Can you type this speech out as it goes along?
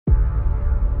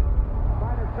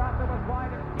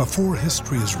Before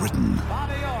history is written,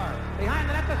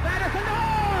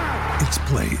 it's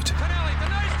played.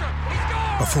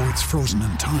 Before it's frozen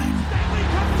in time,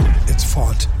 it's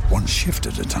fought one shift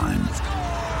at a time.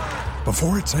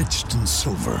 Before it's etched in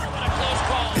silver,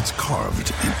 it's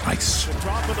carved in ice.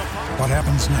 What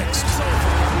happens next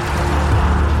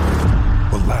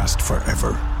will last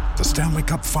forever. The Stanley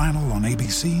Cup Final on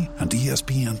ABC and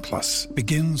ESPN Plus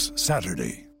begins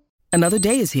Saturday. Another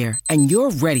day is here, and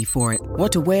you're ready for it.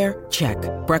 What to wear? Check.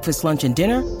 Breakfast, lunch, and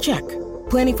dinner? Check.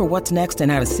 Planning for what's next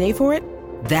and how to save for it?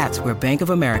 That's where Bank of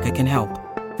America can help.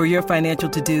 For your financial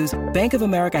to-dos, Bank of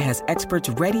America has experts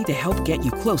ready to help get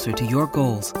you closer to your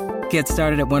goals. Get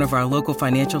started at one of our local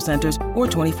financial centers or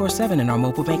 24/7 in our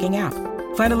mobile banking app.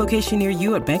 Find a location near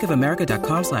you at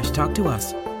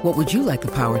bankofamerica.com/talktous. What would you like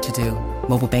the power to do?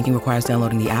 Mobile banking requires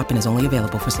downloading the app and is only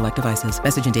available for select devices.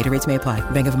 Message and data rates may apply.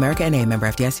 Bank of America N.A., member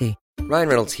FDIC. Ryan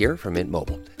Reynolds here from Mint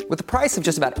Mobile. With the price of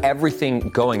just about everything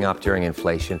going up during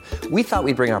inflation, we thought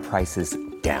we'd bring our prices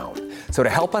down. So to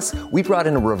help us, we brought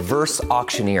in a reverse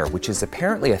auctioneer, which is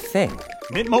apparently a thing.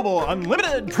 Mint Mobile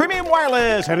Unlimited Premium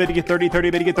Wireless. How to get 30,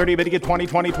 30, bit to get 30, bit to get 20,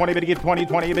 20, 20, bit to get 20,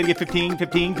 20, bit to get 15,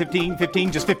 15, 15,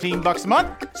 15, just $15 a month?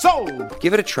 Sold!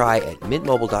 Give it a try at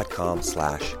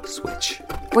mintmobile.com/switch.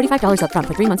 $45 up front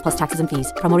for 3 months plus taxes and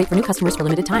fees. Promo rate for new customers for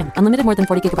limited time. Unlimited more than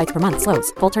 40 gigabytes per month.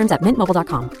 Slows full terms at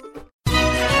mintmobile.com.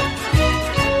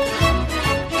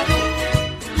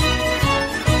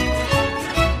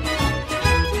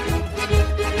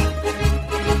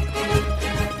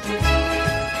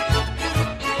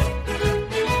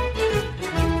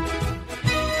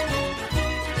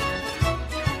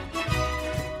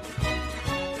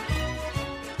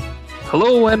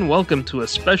 Hello and welcome to a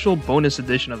special bonus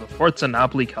edition of the Forza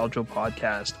Napoli Calcio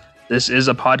podcast. This is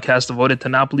a podcast devoted to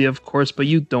Napoli, of course, but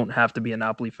you don't have to be a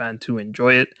Napoli fan to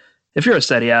enjoy it. If you're a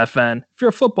Serie A fan, if you're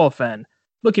a football fan,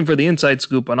 looking for the inside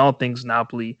scoop on all things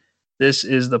Napoli, this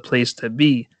is the place to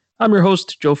be. I'm your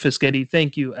host, Joe Fischetti.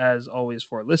 Thank you, as always,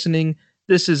 for listening.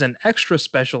 This is an extra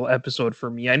special episode for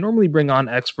me. I normally bring on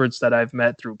experts that I've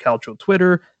met through Calcio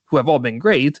Twitter, who have all been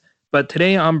great, but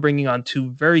today I'm bringing on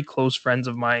two very close friends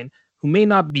of mine who may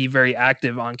not be very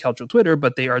active on Calcio Twitter,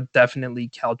 but they are definitely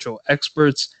Calcio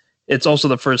experts. It's also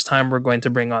the first time we're going to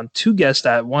bring on two guests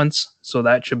at once, so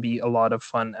that should be a lot of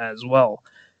fun as well.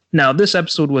 Now, this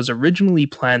episode was originally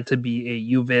planned to be a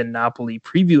Juve Napoli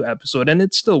preview episode, and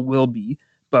it still will be,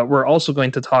 but we're also going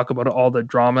to talk about all the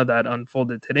drama that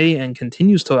unfolded today and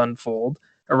continues to unfold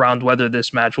around whether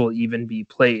this match will even be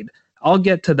played. I'll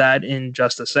get to that in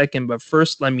just a second, but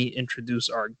first let me introduce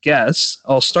our guests.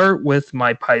 I'll start with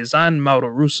my paisan, Mauro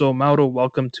Russo. Mauro,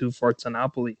 welcome to Forza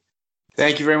Napoli.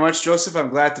 Thank you very much, Joseph. I'm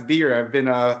glad to be here. I've been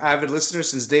an avid listener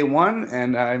since day one,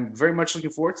 and I'm very much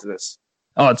looking forward to this.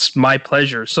 Oh, it's my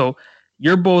pleasure. So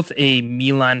you're both a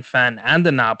Milan fan and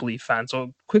a Napoli fan,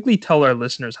 so quickly tell our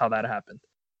listeners how that happened.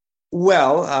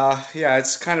 Well, yeah,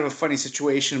 it's kind of a funny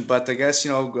situation, but I guess,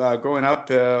 growing up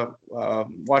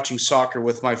watching soccer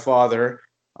with my father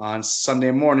on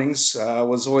Sunday mornings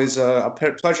was always a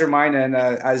pleasure of mine. And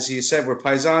as you said, we're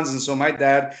paisans. And so my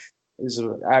dad is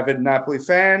an avid Napoli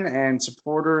fan and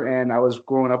supporter. And I was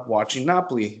growing up watching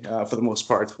Napoli for the most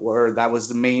part, where that was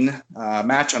the main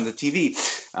match on the TV.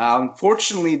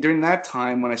 Unfortunately, during that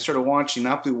time, when I started watching,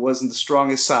 Napoli wasn't the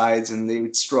strongest sides, and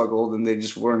they struggled, and they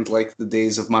just weren't like the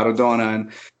days of Maradona,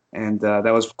 and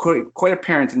that was quite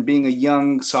apparent. And being a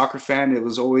young soccer fan, it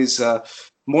was always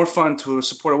more fun to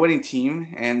support a winning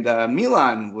team. And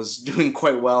Milan was doing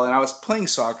quite well, and I was playing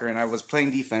soccer, and I was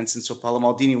playing defense, and so Paolo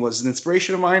Maldini was an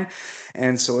inspiration of mine.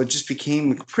 And so it just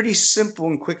became a pretty simple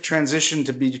and quick transition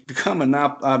to become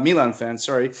a Milan fan.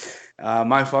 Sorry.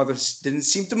 My father didn't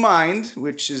seem to mind,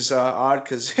 which is odd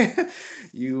because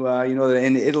you know that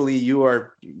in Italy you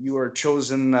are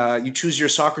chosen. You choose your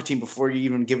soccer team before you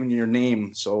even given your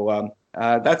name. So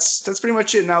that's pretty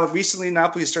much it. Now, recently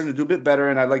Napoli is starting to do a bit better,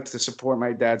 and I like to support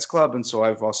my dad's club, and so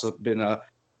I've also been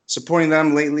supporting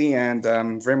them lately, and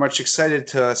I'm very much excited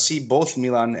to see both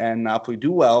Milan and Napoli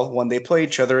do well when they play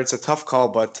each other. It's a tough call,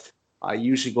 but I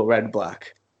usually go red and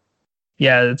black.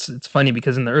 Yeah, it's funny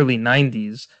because in the early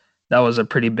 90s, that was a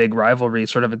pretty big rivalry,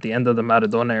 sort of at the end of the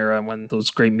Maradona era when those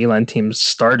great Milan teams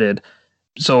started.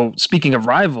 So speaking of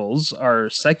rivals, our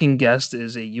second guest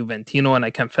is a Juventino, and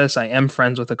I confess I am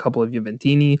friends with a couple of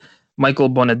Juventini. Michael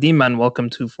Bonadiman, welcome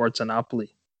to Forza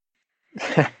Napoli.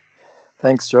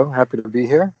 Thanks, Joe. Happy to be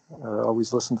here.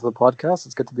 Always listen to the podcast.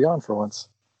 It's good to be on for once.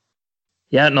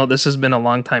 Yeah, no, this has been a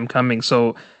long time coming.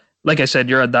 So, like I said,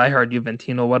 you're a diehard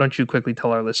Juventino. Why don't you quickly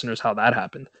tell our listeners how that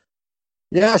happened?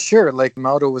 Yeah, sure. Like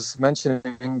Mauro was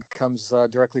mentioning, comes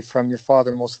directly from your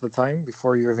father most of the time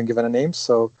before you're even given a name.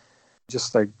 So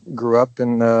Just I grew up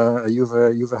in a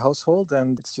Juve household,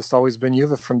 and it's just always been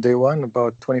Juve from day one,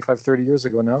 about 25, 30 years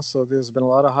ago now. So there's been a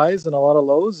lot of highs and a lot of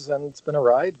lows, and it's been a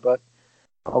ride, but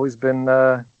always been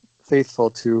faithful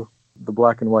to the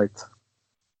black and white.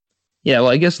 Yeah,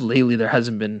 well, I guess lately there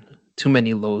hasn't been too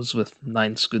many lows with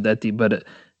 9 Scudetti, but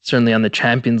certainly on the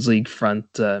Champions League front,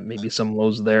 maybe some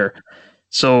lows there.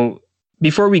 So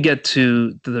before we get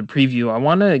to the preview, I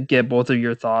want to get both of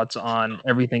your thoughts on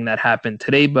everything that happened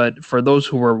today. But for those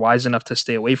who were wise enough to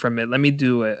stay away from it, let me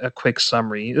do a quick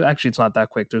summary. Actually, it's not that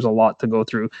quick. There's a lot to go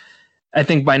through. I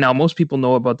think by now most people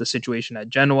know about the situation at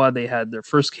Genoa. They had their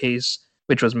first case,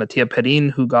 which was Mattia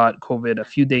Perin, who got COVID a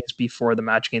few days before the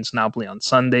match against Napoli on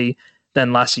Sunday.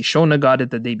 Then Lassi Shona got it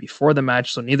the day before the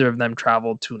match, so neither of them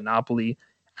traveled to Napoli.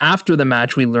 After the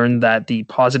match, we learned that the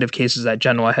positive cases at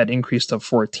Genoa had increased to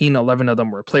 14. 11 of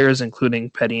them were players, including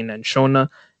Perin and Shona,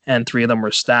 and 3 of them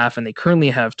were staff. And they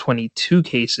currently have 22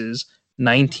 cases,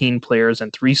 19 players,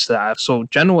 and 3 staff. So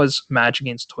Genoa's match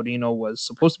against Torino was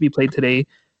supposed to be played today,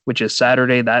 which is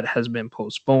Saturday. That has been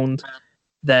postponed.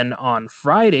 Then on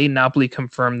Friday, Napoli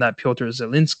confirmed that Piotr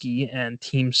Zielinski and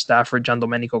team staffer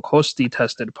Giandomenico Costi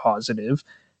tested positive.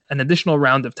 An additional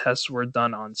round of tests were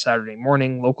done on Saturday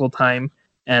morning local time,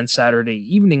 and Saturday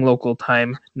evening local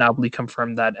time, Napoli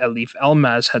confirmed that Elif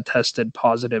Elmas had tested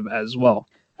positive as well.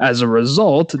 As a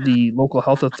result, the local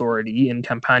health authority in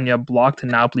Campania blocked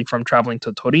Napoli from traveling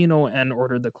to Torino and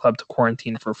ordered the club to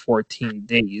quarantine for 14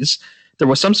 days. There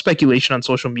was some speculation on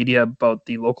social media about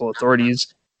the local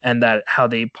authorities and that how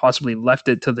they possibly left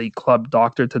it to the club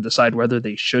doctor to decide whether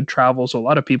they should travel. So a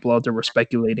lot of people out there were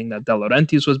speculating that De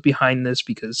Laurentiis was behind this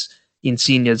because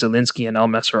Insigne, Zielinski, and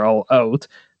Elmas are all out.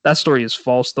 That story is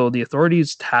false, though. The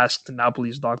authorities tasked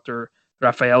Napoli's doctor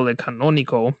Raffaele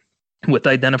Canonico with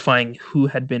identifying who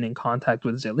had been in contact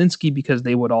with Zielinski because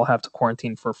they would all have to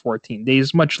quarantine for 14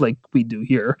 days, much like we do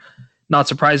here. Not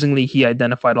surprisingly, he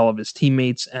identified all of his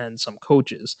teammates and some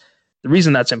coaches. The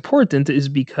reason that's important is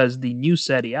because the new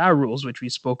Serie A rules, which we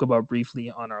spoke about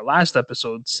briefly on our last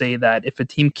episode, say that if a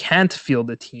team can't field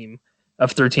a team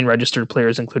of 13 registered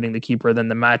players, including the keeper, then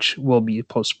the match will be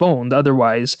postponed.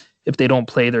 Otherwise, if they don't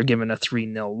play, they're given a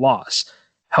 3-0 loss.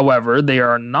 However, they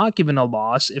are not given a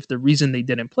loss if the reason they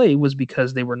didn't play was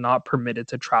because they were not permitted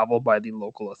to travel by the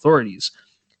local authorities.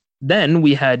 Then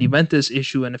we had Juventus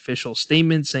issue an official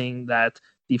statement saying that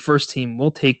the first team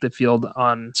will take the field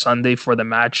on Sunday for the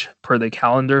match per the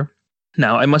calendar.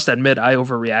 Now, I must admit, I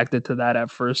overreacted to that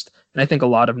at first, and I think a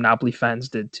lot of Napoli fans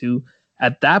did too.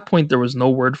 At that point, there was no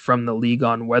word from the league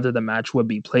on whether the match would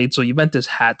be played, so Juventus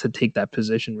had to take that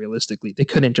position realistically. They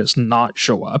couldn't just not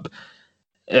show up.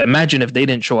 Imagine if they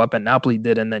didn't show up and Napoli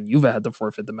did, and then Juve had to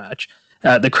forfeit the match.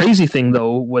 The crazy thing,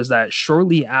 though, was that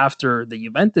shortly after the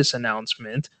Juventus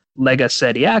announcement, Lega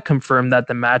Serie A confirmed that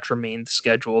the match remained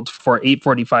scheduled for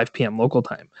 8:45 p.m. local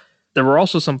time. There were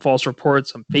also some false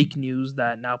reports, some fake news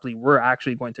that Napoli were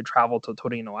actually going to travel to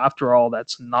Torino. After all,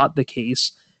 that's not the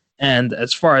case. And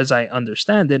as far as I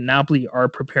understand it, Napoli are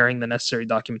preparing the necessary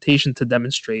documentation to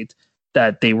demonstrate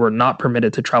that they were not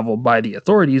permitted to travel by the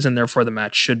authorities, and therefore the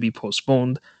match should be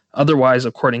postponed. Otherwise,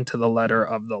 according to the letter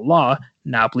of the law,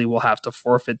 Napoli will have to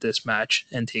forfeit this match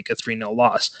and take a 3-0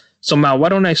 loss. So, Mal, why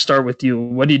don't I start with you?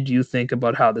 What did you think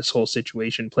about how this whole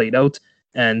situation played out,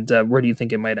 and where do you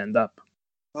think it might end up?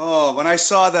 Oh, when I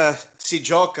saw the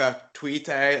Sijoka tweet,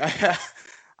 I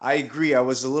agree. I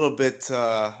was a little bit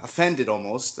offended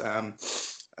almost.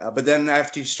 But then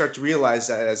after you start to realize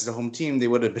that as the home team, they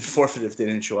would have been forfeited if they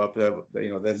didn't show up.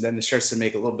 Then it starts to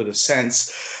make a little bit of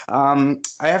sense. I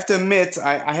have to admit,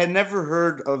 I had never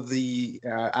heard of the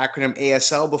acronym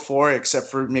ASL before, except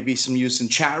for maybe some use in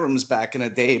chat rooms back in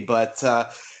the day. But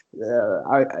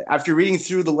after reading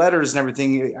through the letters and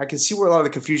everything, I can see where a lot of the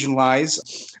confusion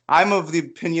lies. I'm of the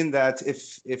opinion that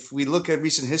if we look at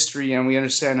recent history and we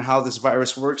understand how this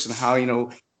virus works and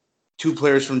how, 2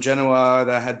 players from Genoa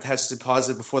that had tested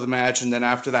positive before the match, and then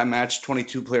after that match,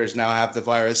 22 players now have the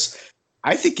virus.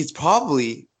 I think it's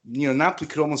probably, Napoli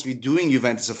could almost be doing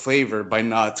Juventus a favor by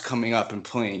not coming up and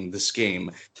playing this game.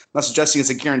 I'm not suggesting it's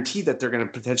a guarantee that they're going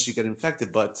to potentially get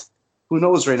infected, but who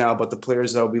knows right now about the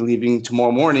players that will be leaving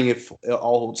tomorrow morning if it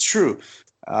all holds true,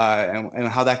 and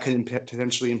how that could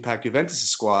potentially impact Juventus'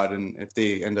 squad and if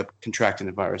they end up contracting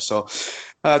the virus. So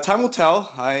time will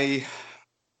tell. I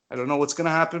don't know what's going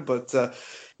to happen, but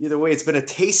either way, it's been a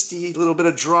tasty little bit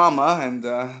of drama, and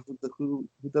who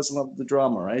doesn't love the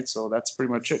drama, right? So that's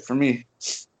pretty much it for me.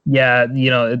 Yeah,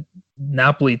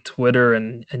 Napoli Twitter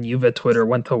and Juve Twitter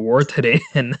went to war today,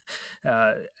 and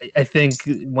I think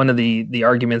one of the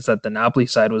arguments that the Napoli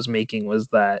side was making was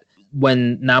that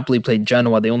when Napoli played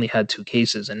Genoa, they only had 2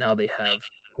 cases, and now they have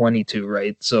 22,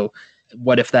 right? So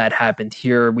what if that happened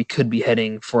here? We could be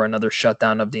heading for another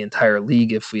shutdown of the entire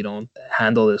league if we don't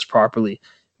handle this properly.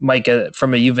 Mike,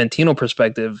 from a Juventino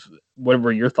perspective, what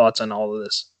were your thoughts on all of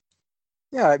this?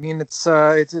 Yeah, I mean, it's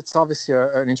obviously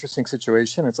an interesting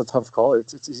situation. It's a tough call.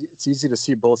 It's easy to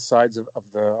see both sides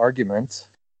of the argument.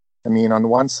 I mean, on the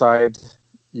one side,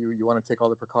 you want to take all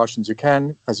the precautions you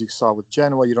can. As you saw with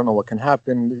Genoa, you don't know what can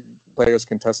happen. Players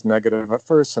can test negative at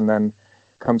first and then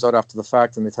comes out after the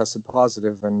fact and they tested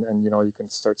positive, and you can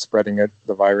start spreading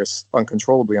the virus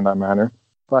uncontrollably in that manner.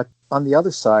 But on the other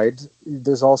side,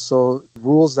 there's also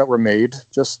rules that were made,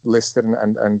 just listed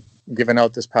and given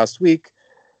out this past week,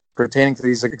 pertaining to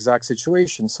these exact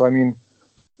situations. So, I mean,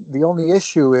 the only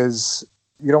issue is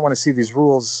you don't want to see these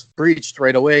rules breached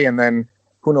right away, and then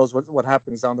who knows what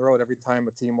happens down the road. Every time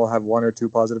a team will have one or two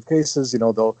positive cases,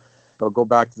 they'll go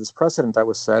back to this precedent that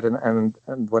was set, and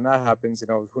when that happens,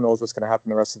 who knows what's going to happen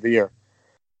the rest of the year.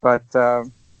 But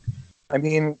I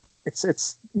mean,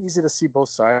 it's easy to see both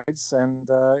sides, and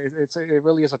it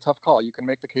really is a tough call. You can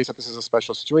make the case that this is a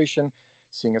special situation,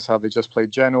 seeing as how they just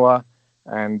played Genoa,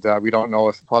 and we don't know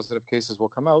if positive cases will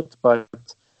come out, but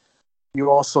you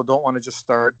also don't want to just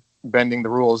start bending the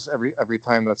rules every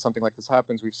time that something like this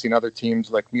happens. We've seen other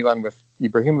teams like Milan with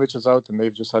Ibrahimovic is out and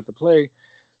they've just had to play.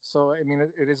 So, I mean,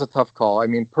 it is a tough call. I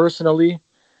mean, personally,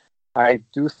 I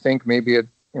do think maybe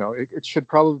it should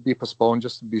probably be postponed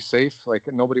just to be safe.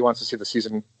 Like, nobody wants to see the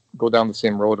season go down the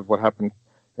same road of what happened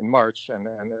in March and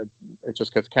it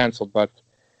just gets canceled. But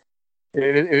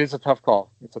it is a tough call.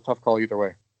 It's a tough call either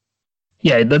way.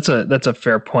 Yeah, that's a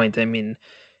fair point. I mean,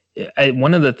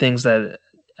 one of the things that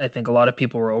I think a lot of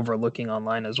people were overlooking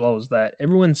online as well is that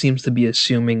everyone seems to be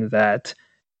assuming that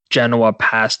Genoa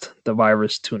passed the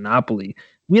virus to Napoli.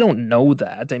 We don't know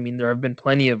that. I mean, there have been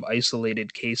plenty of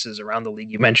isolated cases around the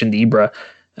league. You mentioned Ibra,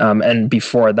 and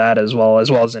before that as well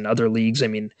as in other leagues. I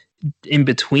mean, in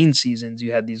between seasons,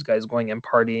 you had these guys going and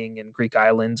partying in Greek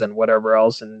islands and whatever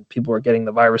else, and people were getting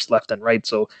the virus left and right.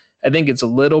 So I think it's a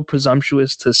little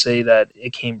presumptuous to say that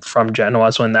it came from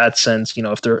Genoa. So in that sense,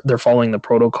 if they're following the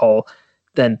protocol,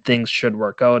 then things should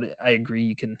work out. I agree.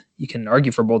 You can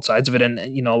argue for both sides of it, and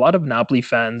a lot of Napoli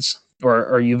fans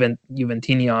or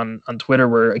Juventini on Twitter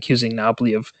were accusing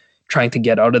Napoli of trying to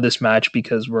get out of this match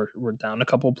because we're down a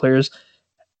couple of players.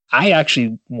 I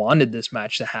actually wanted this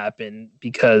match to happen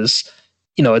because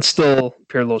it's still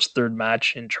Pirlo's third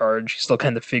match in charge. He's still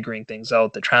kind of figuring things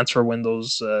out. The transfer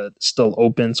window's still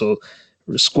open, so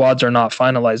squads are not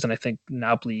finalized, and I think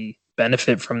Napoli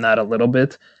benefit from that a little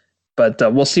bit. But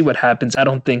we'll see what happens. I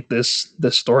don't think this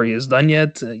story is done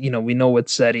yet. We know with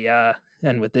Serie A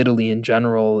and with Italy in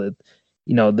general,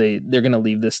 they're going to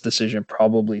leave this decision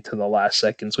probably to the last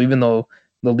second. So even though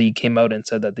the league came out and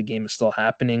said that the game is still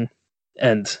happening,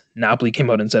 and Napoli came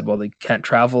out and said, well, they can't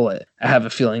travel, I have a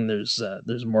feeling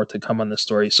there's more to come on this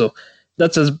story. So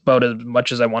that's about as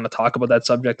much as I want to talk about that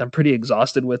subject. I'm pretty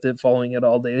exhausted with it, following it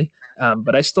all day.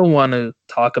 But I still want to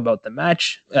talk about the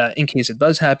match in case it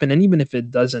does happen. And even if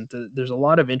it doesn't, there's a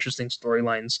lot of interesting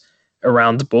storylines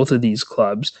around both of these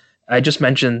clubs. I just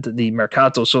mentioned the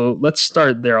Mercato, so let's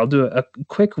start there. I'll do a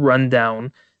quick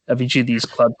rundown of each of these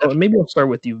clubs. Maybe I'll start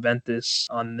with Juventus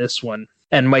on this one.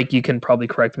 And Mike, you can probably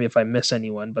correct me if I miss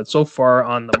anyone. But so far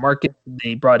on the market,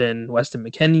 they brought in Weston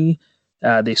McKennie.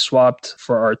 They swapped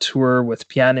for Artur with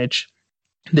Pjanic.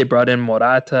 They brought in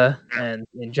Morata, and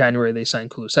in January they signed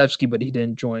Kulusevski, but he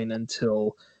didn't join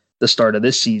until the start of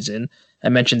this season. I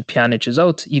mentioned Pjanic is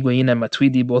out. Higuain and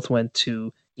Matuidi both went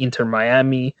to Inter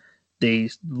Miami.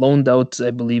 They loaned out, I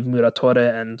believe,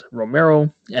 Muratore and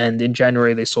Romero, and in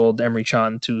January they sold Emre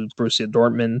Can to Borussia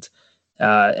Dortmund,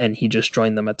 and he just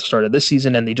joined them at the start of this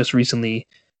season, and they just recently,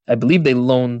 I believe they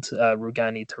loaned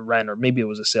Rugani to Rennes, or maybe it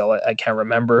was a sale. I can't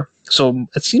remember. So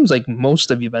it seems like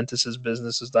most of Juventus's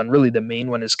business is done. Really, the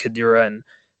main one is Khedira and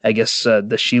I guess De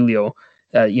Sciglio.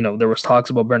 There was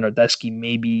talks about Bernardeschi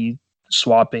maybe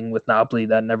swapping with Napoli.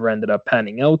 That never ended up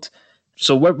panning out.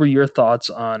 So what were your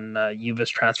thoughts on Juve's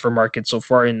transfer market so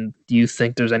far, and do you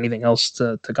think there's anything else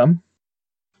to come?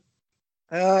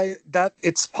 That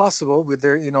it's possible.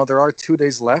 There are 2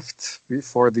 days left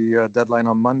before the deadline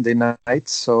on Monday night,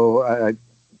 so I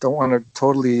don't want to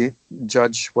totally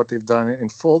judge what they've done in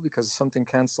full because something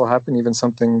can still happen, even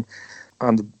something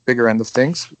on the bigger end of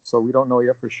things. So we don't know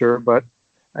yet for sure. But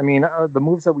I mean, the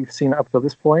moves that we've seen up to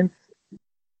this point,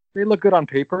 they look good on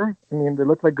paper. I mean, they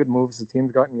look like good moves. The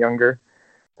team's gotten younger.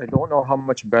 I don't know how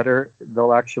much better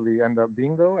they'll actually end up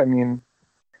being, though. I mean,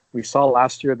 we saw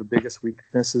last year the biggest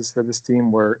weaknesses for this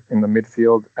team were in the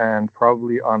midfield and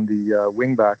probably on the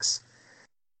wing backs.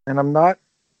 And I'm not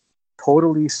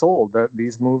totally sold that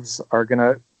these moves are going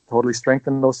to totally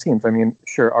strengthen those teams. I mean,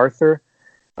 sure, Arthur,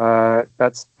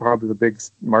 that's probably the big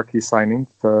marquee signing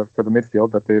for the midfield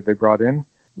that they brought in.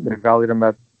 They valued him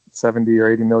at 70 or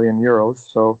 80 million euros.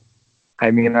 So,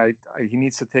 I mean, he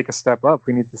needs to take a step up.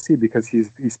 We need to see, because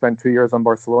he spent 2 years on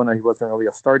Barcelona. He wasn't really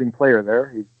a starting player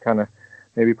there. He kind of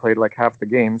maybe played like half the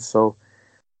games. So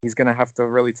he's going to have to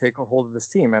really take a hold of this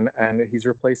team. And he's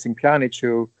replacing Pjanic,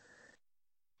 who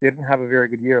didn't have a very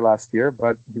good year last year,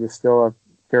 but he was still a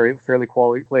fairly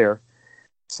quality player.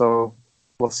 So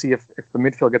we'll see if the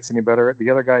midfield gets any better. The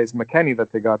other guy is McKennie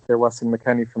that they got there, Weston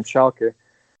McKennie from Schalke.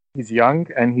 He's young,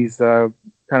 and he's kind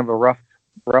of a rough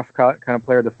kind of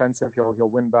player, defensive. He'll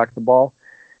win back the ball.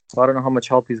 So I don't know how much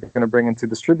help he's going to bring into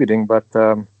distributing, but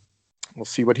we'll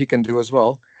see what he can do as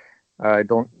well. I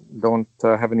don't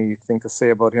have anything to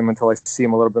say about him until I see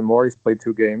him a little bit more. He's played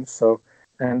 2 games. So,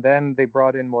 and then they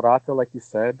brought in Morata, like you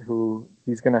said, who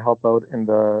he's going to help out in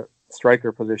the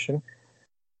striker position.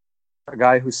 A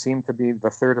guy who seemed to be the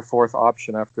 3rd or 4th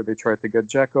option after they tried to get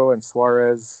Dzeko and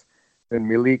Suarez. And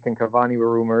Milik and Cavani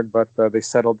were rumored, but they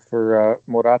settled for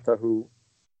Morata, who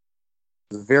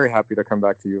is very happy to come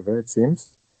back to Juve, it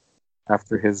seems,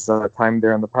 after his time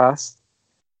there in the past.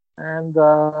 And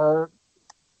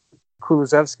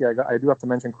Kulusevski, I do have to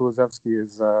mention Kulusevski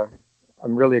is.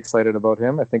 I'm really excited about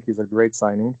him. I think he's a great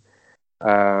signing.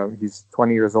 He's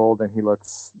 20 years old and he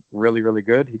looks really, really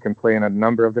good. He can play in a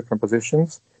number of different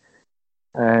positions.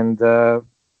 And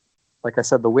like I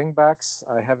said, the wing backs,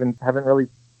 I haven't really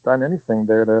done anything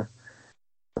there to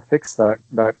fix that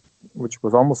which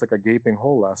was almost like a gaping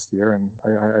hole last year, and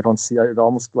I don't see it,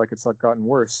 almost like it's not gotten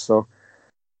worse. So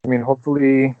I mean,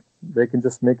 hopefully they can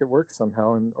just make it work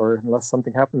somehow, or unless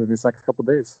something happens in these next couple of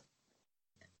days.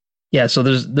 Yeah, so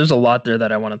there's a lot there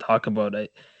that I want to talk about.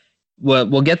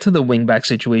 We'll get to the wingback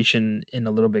situation in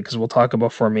a little bit because we'll talk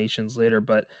about formations later.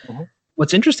 But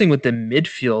what's interesting with the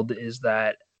midfield is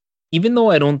that even though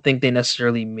I don't think they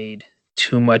necessarily made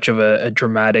too much of a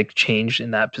dramatic change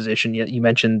in that position, yet you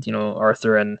mentioned,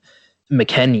 Arthur and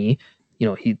McKennie,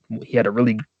 he had a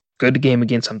really good game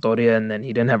against Sampdoria, and then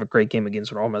he didn't have a great game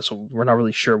against Roma, so we're not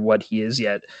really sure what he is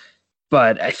yet.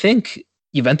 But I think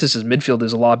Juventus's midfield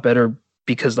is a lot better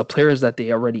because the players that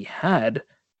they already had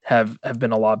have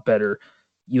been a lot better.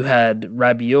 You had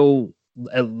Rabiot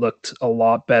looked a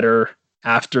lot better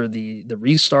after the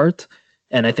restart,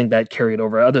 and I think that carried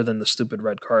over, other than the stupid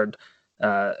red card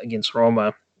against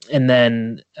Roma. And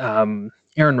then Aaron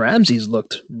Ramsey's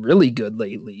looked really good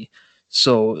lately.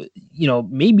 So,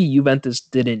 maybe Juventus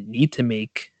didn't need to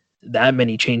make that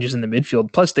many changes in the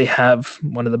midfield. Plus, they have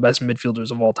one of the best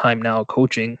midfielders of all time now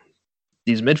coaching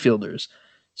these midfielders.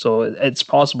 So it's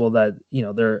possible that,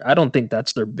 I don't think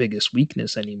that's their biggest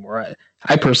weakness anymore.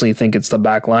 I personally think it's the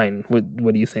back line.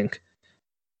 What do you think?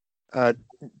 To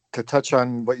touch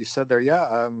on what you said there,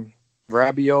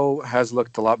 Rabiot has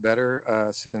looked a lot better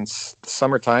since the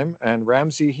summertime, and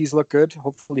Ramsey, he's looked good.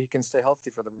 Hopefully he can stay healthy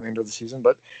for the remainder of the season,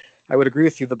 but I would agree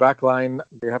with you, the back line,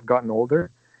 they have gotten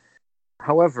older.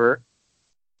 However,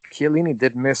 Chiellini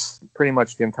did miss pretty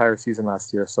much the entire season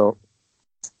last year, so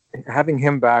having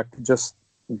him back, just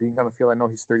being on the field, I know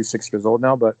he's 36 years old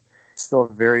now, but still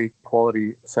a very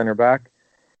quality center back.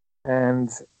 And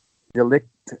De Ligt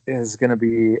is going to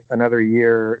be another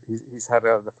year. He's had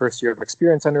the first year of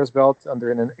experience under his belt,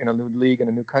 in a new league in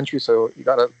a new country, so you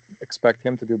got to expect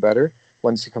him to do better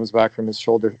once he comes back from his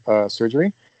shoulder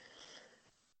surgery.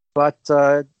 But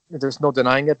there's no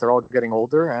denying it. They're all getting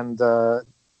older. And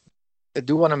I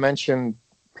do want to mention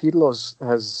Pirlo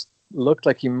has looked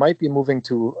like he might be moving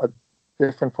to a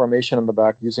different formation in the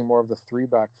back, using more of the three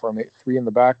in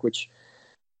the back, which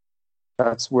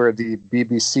that's where the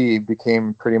BBC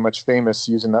became pretty much famous,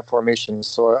 using that formation.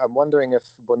 So I'm wondering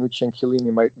if Bonucci and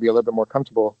Chiellini might be a little bit more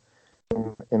comfortable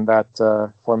in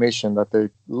that formation that they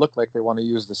look like they want to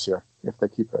use this year, if they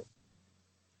keep it.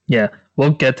 Yeah,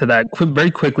 we'll get to that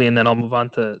very quickly, and then I'll move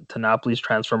on to Napoli's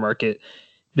transfer market.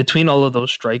 Between all of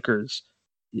those strikers,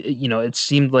 it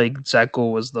seemed like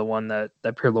Dzeko was the one that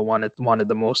Pirlo wanted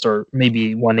the most, or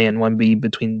maybe 1A and 1B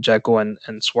between Dzeko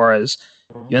and Suarez.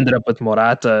 You ended up with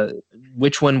Morata.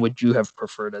 Which one would you have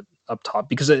preferred up top?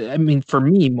 Because, for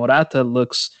me, Morata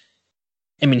looks...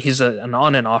 he's an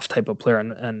on and off type of player,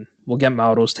 and we'll get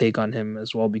Mauro's take on him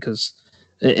as well, because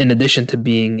in addition to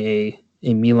being a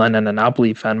Milan and a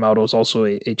Napoli fan, Mauro's also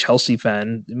a Chelsea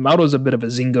fan. Mauro's a bit of a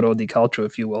Zingaro di Calcio,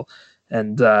 if you will.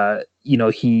 And,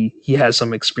 he has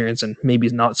some experience and maybe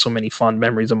not so many fond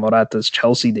memories of Morata's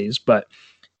Chelsea days. But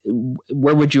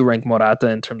where would you rank Morata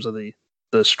in terms of the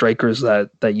strikers that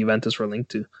Juventus were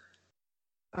linked to?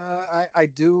 I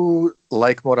do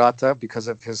like Morata because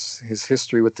of his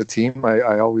history with the team.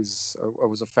 I was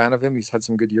a fan of him. He's had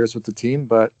some good years with the team,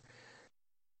 but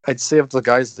I'd say of the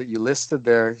guys that you listed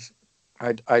there,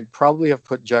 I'd probably have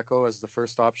put Dzeko as the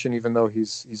first option, even though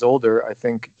he's older. I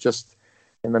think just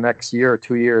in the next year or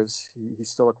 2 years, he's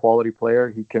still a quality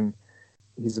player.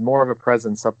 He's more of a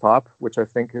presence up top, which I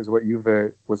think is what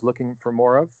Juve was looking for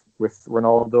more of, with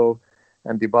Ronaldo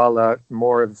and Dybala,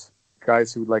 more of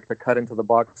guys who like to cut into the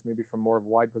box, maybe from more of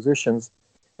wide positions.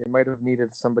 They might have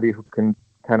needed somebody who can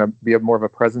kind of be more of a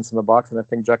presence in the box, and I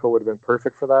think Dzeko would have been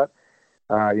perfect for that.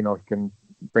 He can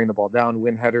bring the ball down,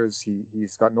 win headers.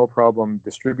 He's got no problem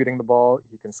distributing the ball.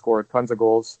 He can score tons of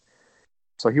goals.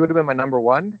 So he would have been my number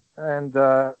one. And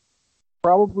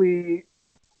probably,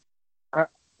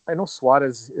 I know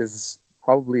Suarez is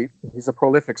probably, he's a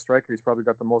prolific striker. He's probably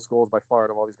got the most goals by far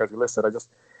out of all these guys we listed.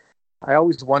 I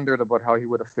always wondered about how he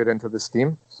would have fit into this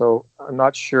team. So I'm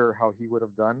not sure how he would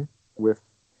have done with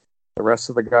the rest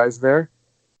of the guys there.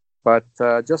 But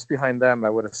just behind them, I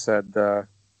would have said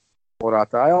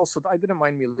Morata. I didn't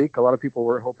mind Milik. A lot of people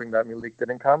were hoping that Milik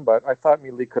didn't come, but I thought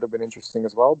Milik could have been interesting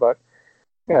as well. But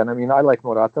yeah, and I mean, I like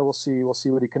Morata. We'll see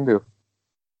what he can do.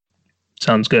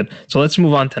 Sounds good. So let's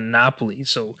move on to Napoli.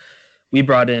 So we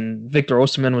brought in Victor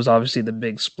Osimhen, was obviously the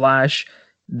big splash.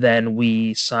 Then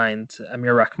we signed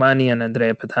Amir Rahmani and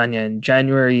Andrea Petagna in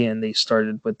January, and they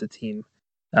started with the team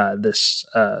this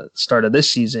start of this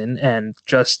season. And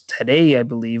just today, I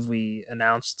believe, we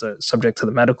announced, subject to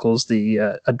the medicals,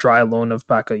 a dry loan of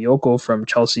Bakayoko from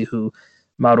Chelsea, who,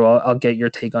 Mauro, I'll get your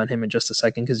take on him in just a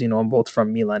second, because you know I'm both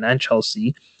from Milan and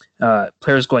Chelsea.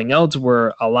 Players going out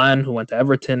were Alan, who went to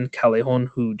Everton, Callejon,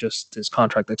 who just his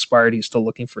contract expired. He's still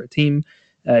looking for a team.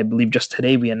 I believe just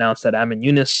today we announced that Amin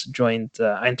Younes joined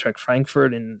Eintracht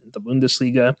Frankfurt in the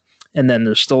Bundesliga. And then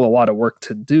there's still a lot of work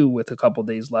to do with a couple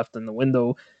days left in the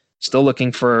window. Still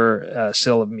looking for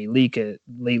sale of Milik.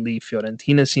 Lately,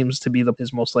 Fiorentina seems to be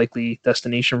his most likely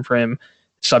destination for him,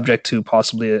 subject to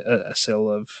possibly a sale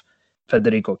of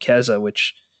Federico Chiesa,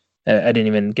 which I didn't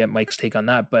even get Mike's take on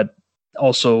that. But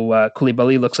also,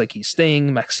 Koulibaly looks like he's staying.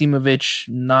 Maximovic,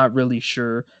 not really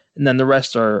sure. And then the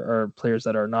rest are players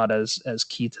that are not as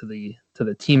key to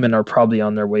the team and are probably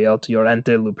on their way out.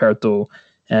 Llorente, Luperto,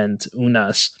 and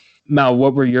Unas. Mal,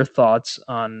 what were your thoughts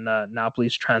on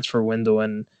Napoli's transfer window,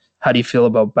 and how do you feel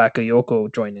about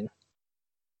Bakayoko joining?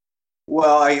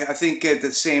 Well, I think at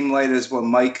the same light as what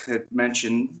Mike had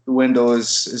mentioned, the window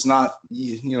is not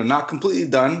not completely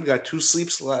done. We got 2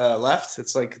 sleeps left.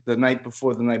 It's like the night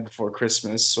before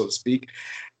Christmas, so to speak.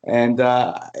 And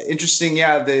interesting,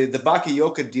 the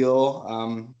Bakayoko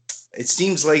deal. It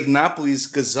seems like Napoli's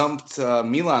gazumped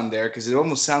Milan there, because it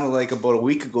almost sounded like about a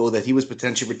week ago that he was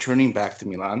potentially returning back to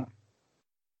Milan.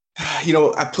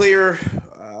 A player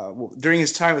during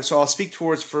his time. So I'll speak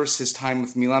towards first his time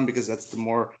with Milan, because that's the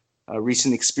more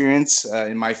recent experience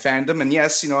in my fandom. And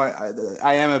yes,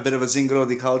 I am a bit of a Zingaro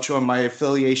di Calcio, and my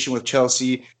affiliation with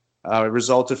Chelsea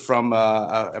resulted from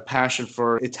a passion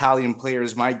for Italian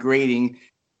players migrating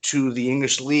to the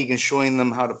English league and showing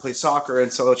them how to play soccer.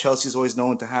 And so Chelsea is always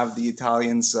known to have the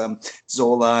Italians,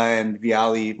 Zola and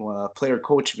Vialli, player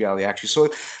coach Vialli, actually.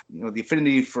 So, the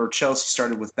affinity for Chelsea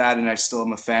started with that, and I still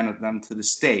am a fan of them to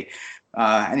this day.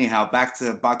 Anyhow, back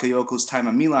to Bakayoko's time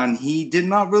at Milan, he did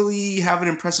not really have an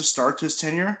impressive start to his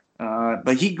tenure,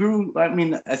 but he grew. I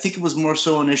mean, I think it was more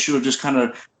so an issue of just kind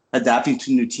of adapting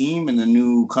to a new team and a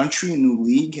new country, a new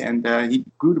league, and he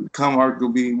grew to become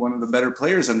arguably one of the better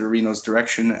players under Rino's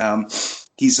direction.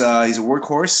 He's a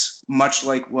workhorse, much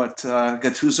like what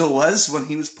Gattuso was when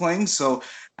he was playing, so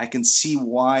I can see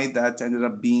why that ended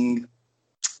up being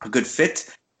a good fit.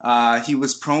 He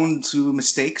was prone to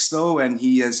mistakes, though, and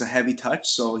he has a heavy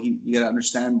touch, so you got to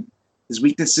understand his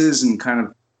weaknesses and kind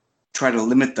of try to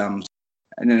limit them.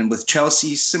 And then with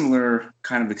Chelsea, similar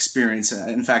kind of experience.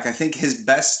 In fact, I think his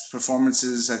best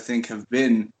performances, have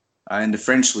been in the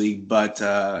French league. But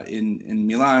in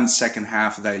Milan's second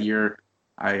half of that year,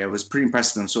 I was pretty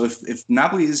impressed with him. So if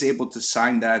Napoli is able to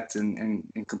sign that and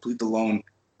complete the loan,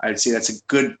 I'd say that's a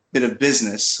good bit of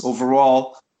business.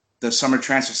 Overall, the summer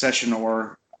transfer session,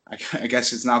 or I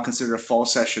guess it's now considered a fall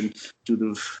session due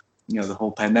to the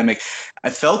whole pandemic, I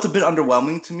felt a bit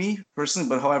underwhelming to me personally,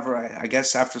 but however, I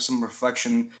guess after some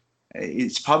reflection,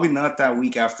 it's probably not that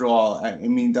weak after all. I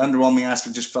mean, the underwhelming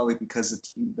aspect just felt like because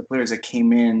the players that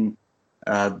came in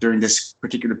during this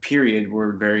particular period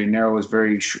were very narrow, was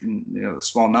very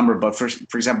small number. But for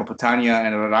example, Petagna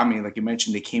and Rami, like you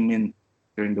mentioned, they came in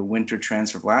during the winter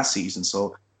transfer of last season,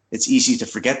 so it's easy to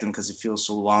forget them because it feels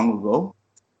so long ago.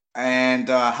 And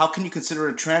how can you consider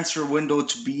a transfer window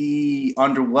to be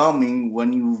underwhelming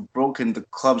when you've broken the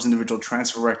club's individual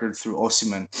transfer record through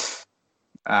Osimhen?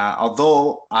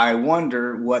 Although I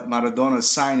wonder what Maradona's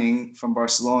signing from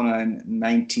Barcelona in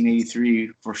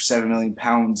 1983 for £7 million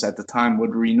at the time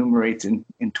would remunerate in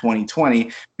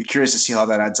 2020. Be curious to see how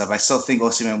that adds up. I still think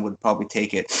Osimhen would probably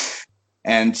take it.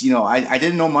 And, I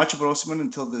didn't know much about Osimhen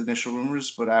until the initial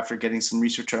rumors, but after getting some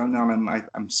research on him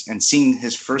and seeing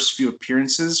his first few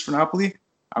appearances for Napoli,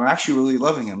 I'm actually really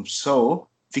loving him. So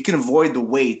if he can avoid the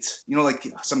wait, like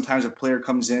sometimes a player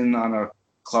comes in on a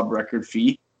club record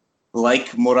fee,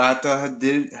 like Morata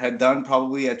had done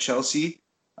probably at Chelsea,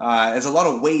 there's a lot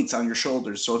of weight on your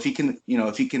shoulders. So if he can,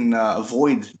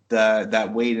 avoid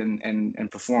that weight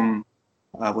and perform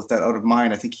with that out of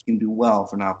mind, I think he can do well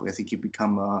for Napoli. I think he'd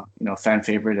become a fan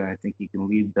favorite, and I think he can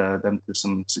lead them to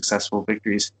some successful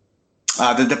victories.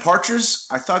 The departures,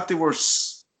 I thought they were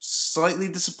slightly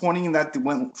disappointing in that they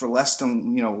went for less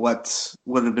than what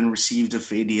would have been received if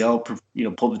ADL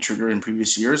pulled the trigger in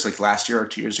previous years, like last year or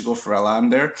 2 years ago for Alam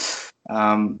there.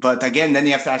 But again, then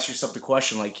you have to ask yourself the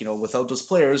question, without those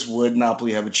players, would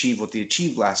Napoli have achieved what they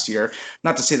achieved last year?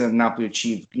 Not to say that Napoli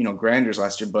achieved grandeurs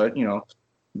last year, but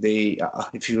they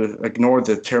if you ignore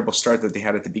the terrible start that they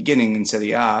had at the beginning in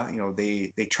Serie A,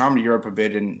 they charmed Europe a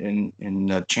bit in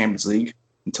the Champions League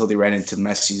until they ran into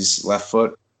Messi's left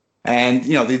foot. And,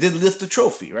 they did lift the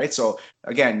trophy, right? So,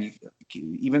 again,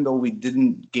 even though we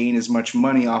didn't gain as much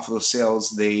money off of those sales,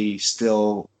 they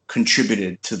still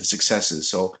contributed to the successes.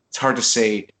 So it's hard to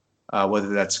say whether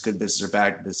that's good business or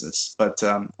bad business. But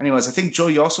anyways, I think, Joe,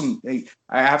 you also –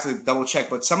 I have to double check,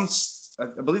 but I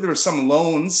believe there were some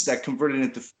loans that converted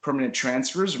into permanent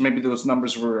transfers, or maybe those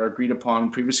numbers were agreed upon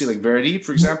previously, like Verdi,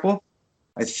 for example.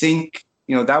 I think,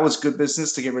 that was good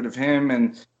business to get rid of him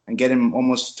and get him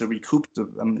almost to recoup the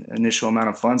initial amount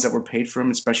of funds that were paid for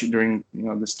him, especially during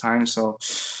this time. So,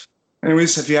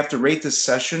 anyways, if you have to rate this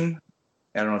session,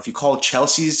 I don't know if you call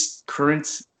Chelsea's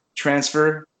current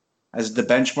transfer as the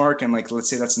benchmark, and let's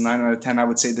say that's a 9 out of 10. I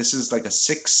would say this is like a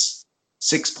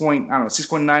 6.9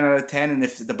 out of 10. And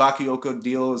if the Bakayoko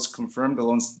deal is confirmed, the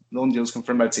loan deal is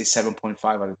confirmed, I'd say 7.5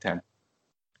 out of 10.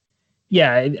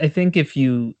 Yeah, I think if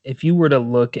you were to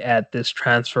look at this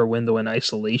transfer window in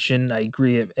isolation, I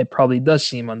agree it probably does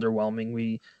seem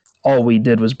underwhelming. All we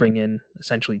did was bring in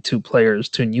essentially two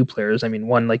new players. I mean,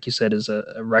 one, like you said, is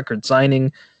a record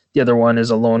signing. The other one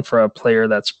is a loan for a player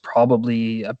that's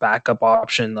probably a backup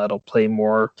option that'll play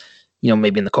more,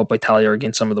 maybe in the Coppa Italia or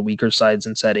against some of the weaker sides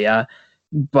in Serie A.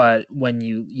 But when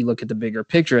you look at the bigger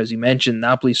picture, as you mentioned,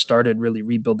 Napoli started really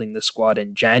rebuilding the squad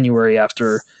in January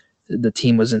after the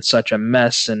team was in such a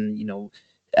mess. And,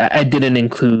 I didn't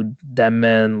include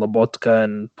Demmen, Lobotka,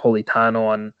 and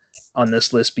Politano on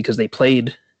this list because they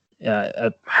played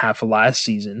at half of last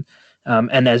season.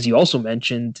 And as you also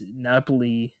mentioned,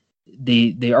 Napoli,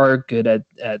 they are good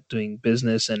at doing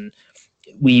business. And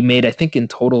we made, I think, in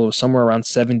total somewhere around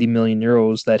 70 million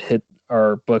euros that hit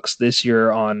our books this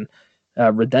year on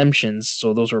redemptions.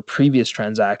 So those were previous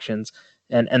transactions.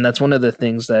 And that's one of the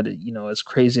things that, as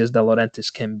crazy as De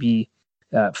Laurentiis can be,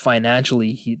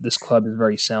 financially, this club is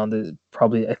very sound.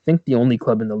 Probably, I think, the only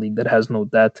club in the league that has no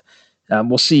debt.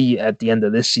 We'll see at the end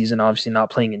of this season, obviously not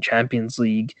playing in Champions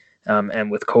League,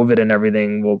 and with COVID and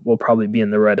everything, we'll probably be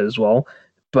in the red as well.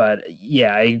 But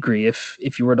yeah, I agree.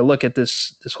 If you were to look at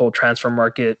this whole transfer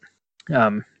market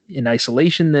in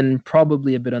isolation, then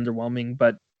probably a bit underwhelming,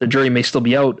 but the jury may still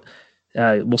be out.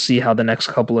 We'll see how the next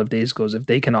couple of days goes. If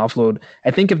they can offload,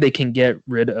 I think if they can get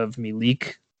rid of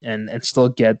Milik and still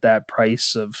get that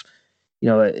price of,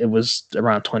 it was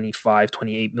around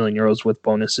 28 million euros with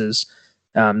bonuses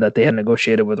that they had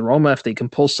negotiated with Roma. If they can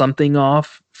pull something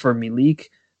off for Milik,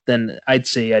 then I'd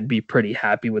say I'd be pretty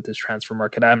happy with this transfer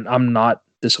market. I'm not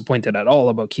disappointed at all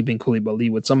about keeping Koulibaly.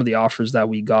 With some of the offers that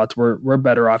we got, we're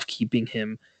better off keeping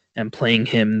him and playing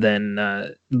him than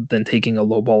taking a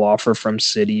lowball offer from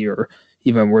City or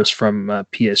even worse from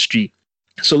PSG.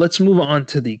 So let's move on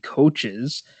to the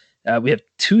coaches. We have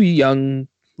two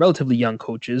relatively young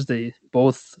coaches. They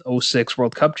both 06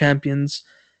 World Cup champions.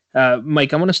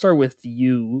 Mike, I want to start with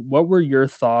you. What were your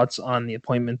thoughts on the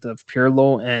appointment of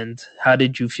Pirlo, and how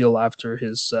did you feel after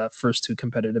his first two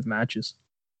competitive matches?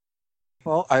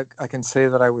 Well, I can say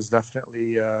that I was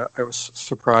definitely I was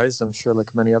surprised. I'm sure,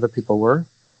 like many other people were.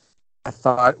 I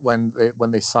thought when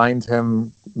they signed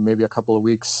him maybe a couple of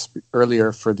weeks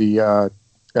earlier for the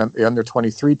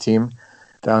under-23 team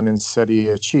down in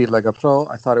Serie C, Lega Pro,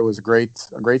 I thought it was a great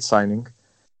signing.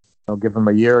 Give him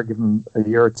a year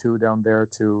or two down there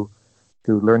to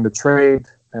learn the trade,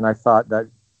 and I thought that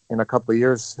in a couple of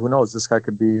years, who knows, this guy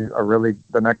could be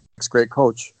the next great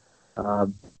coach.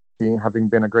 having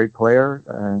been a great player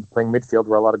and playing midfield,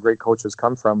 where a lot of great coaches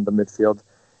come from the midfield.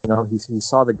 He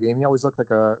saw the game. He always looked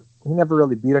he never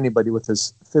really beat anybody with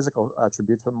his physical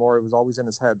attributes, but more it was always in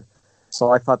his head.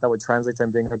 So I thought that would translate to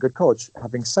him being a good coach.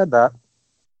 Having said that,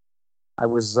 I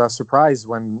was surprised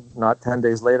when not 10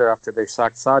 days later after they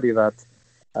sacked Sadi that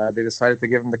they decided to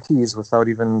give him the keys without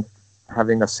even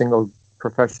having a single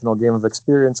professional game of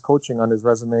experience coaching on his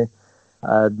resume.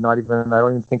 I don't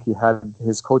even think he had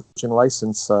his coaching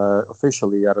license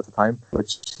officially at the time,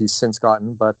 which he's since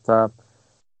gotten. But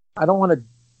I don't want to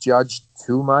judge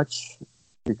too much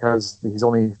because he's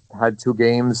only had 2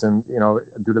 games, and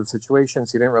due to the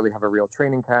situations, he didn't really have a real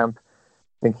training camp.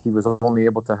 I think he was only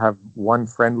able to have 1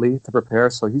 friendly to prepare,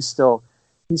 so he's still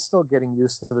getting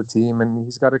used to the team, and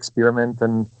he's got to experiment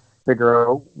and figure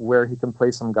out where he can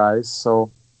play some guys.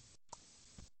 So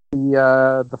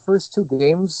the first 2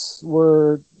 games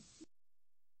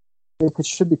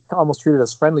should be almost treated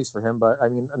as friendlies for him. But I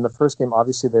mean, in the first game,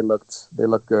 obviously they looked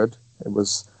good. It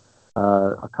was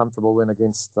a comfortable win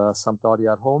against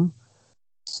Sampdoria at home.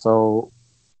 So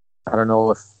I don't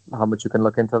know how much you can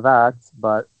look into that,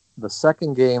 but the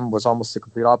second game was almost the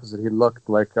complete opposite. He looked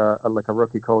like a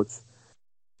rookie coach.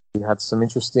 He had some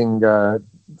interesting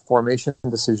formation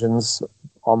decisions,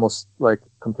 almost like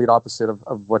complete opposite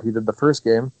of what he did the first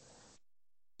game.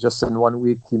 Just in 1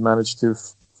 week, he managed to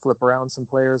flip around some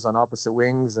players on opposite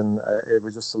wings, and it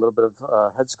was just a little bit of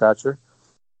a head scratcher.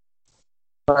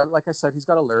 But like I said, he's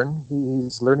got to learn.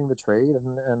 He's learning the trade,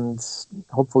 and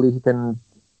hopefully he can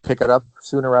pick it up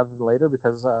sooner rather than later,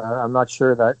 because I'm not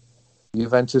sure that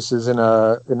Juventus is in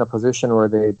a position where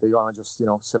they want to just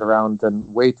sit around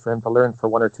and wait for him to learn for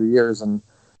 1 or 2 years. And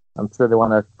I'm sure they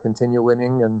want to continue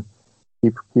winning and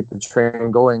keep the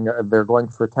train going. They're going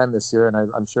for 10 this year, and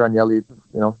I'm sure Agnelli,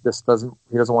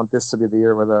 he doesn't want this to be the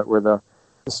year where the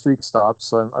streak stops.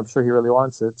 So I'm sure he really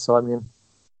wants it. So I mean,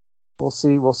 we'll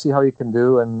see how he can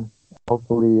do, and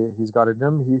hopefully he's got it in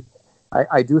him.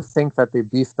 I do think that they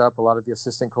beefed up a lot of the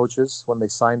assistant coaches when they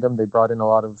signed him. They brought in a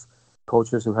lot of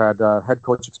coaches who had head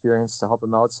coach experience to help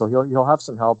him out, so he'll have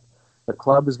some help. The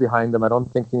club is behind him. I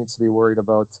don't think he needs to be worried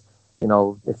about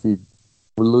if he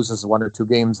loses 1 or 2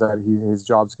 games that his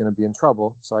job's going to be in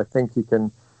trouble. So I think he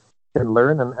can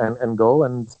learn and go,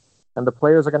 and the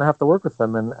players are going to have to work with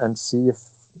him and see if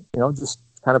just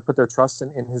kind of put their trust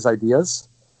in his ideas.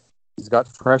 He's got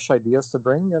fresh ideas to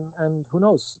bring, and who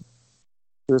knows?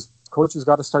 Coaches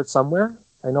got to start somewhere.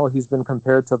 I know he's been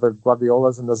compared to the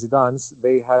Guardiolas and the Zidanes.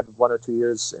 They had 1 or 2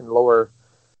 years in lower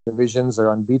divisions or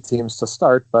on B teams to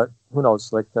start, but who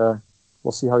knows?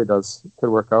 We'll see how he does. It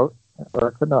could work out, or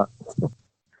it could not.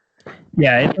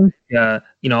 Yeah, I think a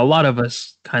lot of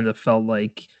us kind of felt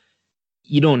like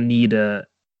you don't need the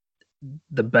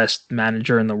best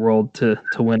manager in the world to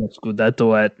win a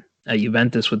Scudetto at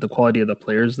Juventus with the quality of the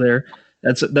players there.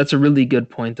 That's a really good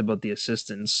point about the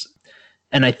assistants.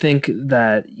 And I think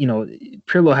that,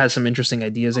 Pirlo has some interesting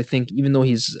ideas. I think even though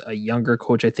he's a younger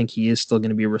coach, I think he is still going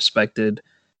to be respected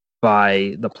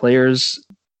by the players.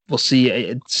 We'll see.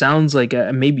 It sounds like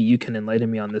maybe you can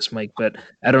enlighten me on this, Mike, but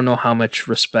I don't know how much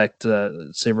respect,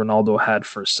 say, Ronaldo had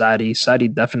for Sadi. Sadi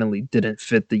definitely didn't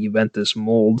fit the Juventus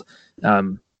mold.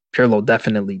 Pirlo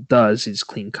definitely does. He's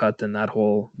clean cut and that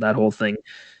whole thing.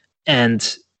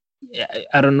 And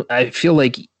I feel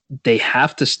like they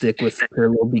have to stick with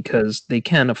Pirlo because they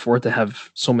can't afford to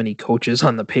have so many coaches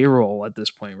on the payroll at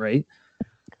this point, right?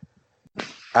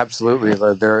 Absolutely.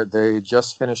 They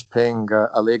just finished paying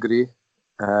Allegri.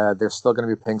 They're still going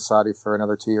to be paying Sadi for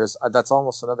another 2 years. That's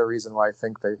almost another reason why I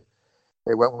think they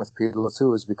went with Pirlo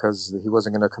too, is because he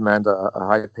wasn't going to command a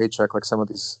high paycheck like some of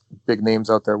these big names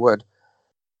out there would.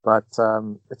 But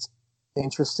it's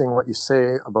interesting what you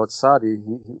say about Sadi.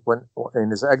 He went in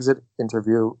his exit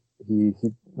interview. He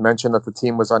mentioned that the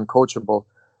team was uncoachable.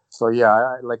 So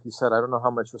yeah, like you said, I don't know how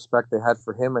much respect they had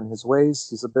for him and his ways.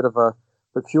 He's a bit of a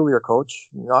peculiar coach.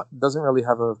 Doesn't really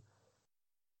have a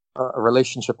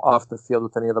relationship off the field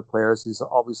with any of the players. He's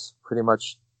always pretty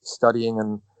much studying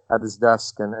and at his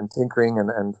desk and tinkering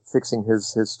and fixing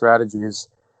his strategies.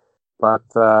 But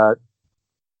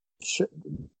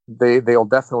they'll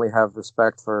definitely have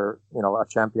respect for a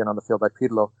champion on the field like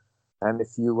Pirlo. And if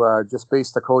you just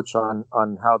base the coach on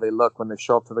how they look when they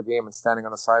show up to the game and standing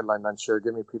on the sideline, then sure,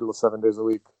 give me Pirlo 7 days a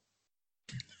week.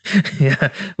 Yeah,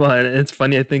 well, it's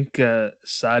funny. I think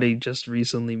Sadi just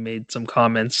recently made some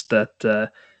comments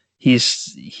that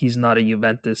he's not a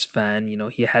Juventus fan.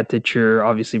 He had to cheer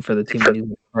obviously for the team when he's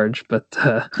in charge, but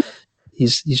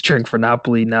he's cheering for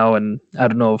Napoli now, and I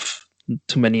don't know if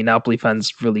too many Napoli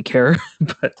fans really care,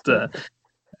 but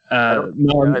I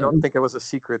don't think it was a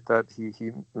secret that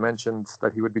he mentioned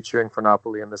that he would be cheering for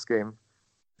Napoli in this game.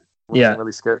 Wasn't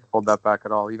really scared to hold that back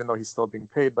at all, even though he's still being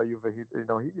paid by Juve.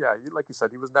 Like you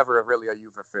said, he was never really a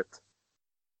Juve fit.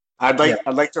 I'd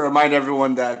like to remind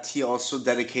everyone that he also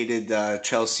dedicated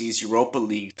Chelsea's Europa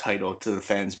League title to the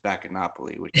fans back in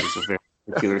Napoli, which is a very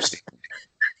peculiar statement.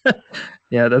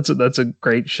 Yeah, that's a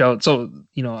great shout. So,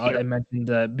 I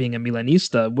mentioned being a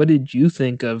Milanista. What did you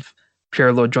think of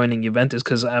Pirlo joining Juventus?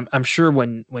 Because I'm sure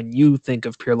when you think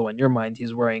of Pirlo in your mind,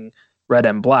 he's wearing red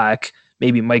and black.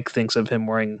 Maybe Mike thinks of him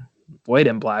wearing white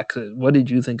and black. What did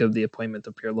you think of the appointment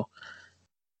of Pirlo?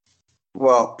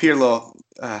 Well, Pirlo,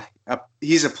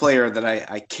 he's a player that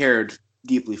I cared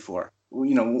deeply for.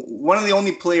 One of the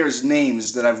only players'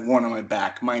 names that I've worn on my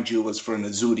back, mind you, was for an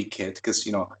Azzurri kit because,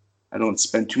 I don't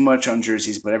spend too much on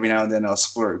jerseys, but every now and then I'll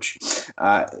splurge.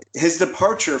 His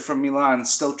departure from Milan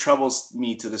still troubles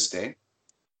me to this day.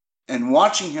 And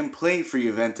watching him play for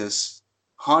Juventus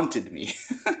haunted me.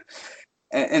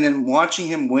 and then watching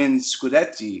him win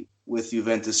Scudetti with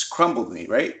Juventus crumbled me,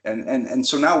 right? And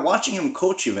so now watching him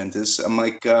coach Juventus, I'm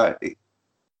like,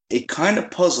 it kind of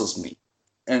puzzles me.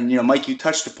 And, Mike, you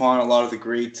touched upon a lot of the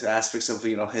great aspects of,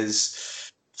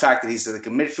 his fact that he's like a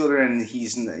midfielder and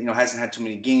he's, hasn't had too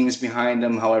many games behind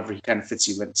him. However, he kind of fits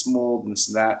Juventus mold and this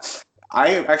and that.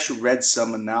 I actually read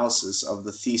some analysis of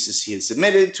the thesis he had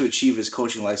submitted to achieve his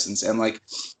coaching license. And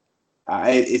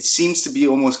it seems to be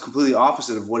almost completely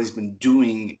opposite of what he's been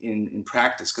doing in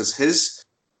practice, because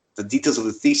the details of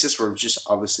the thesis were just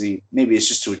obviously, maybe it's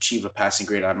just to achieve a passing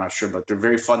grade, I'm not sure, but they're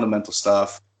very fundamental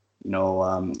stuff,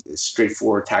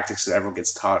 straightforward tactics that everyone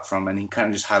gets taught from, and he kind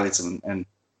of just highlights them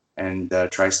and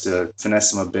tries to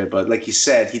finesse them a bit. But like you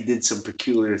said, he did some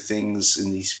peculiar things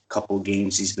in these couple of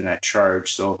games he's been at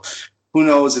charge. So who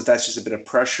knows if that's just a bit of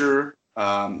pressure?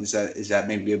 Is that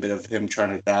maybe a bit of him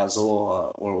trying to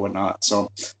dazzle or whatnot? So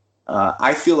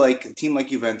I feel like a team like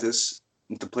Juventus,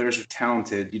 if the players are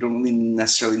talented, you don't really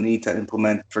necessarily need to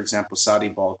implement, for example,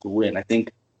 Sarri ball to win. I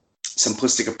think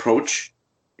simplistic approach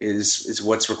is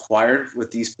what's required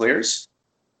with these players,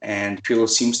 and Pirlo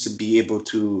seems to be able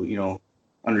to,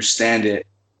 understand it.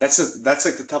 That's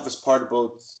like the toughest part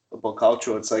about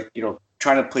calcio. It's like,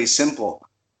 trying to play simple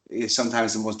is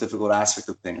sometimes the most difficult aspect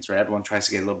of things, right? Everyone tries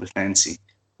to get a little bit fancy.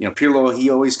 Pirlo, he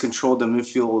always controlled the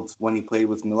midfield when he played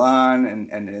with Milan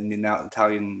and the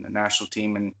Italian national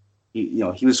team, and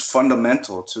he was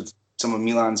fundamental to some of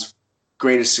Milan's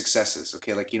greatest successes.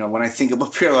 Okay, when I think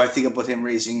about Pirlo, I think about him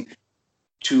raising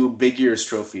 2 big years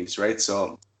trophies, right?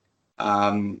 So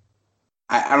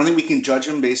I don't think we can judge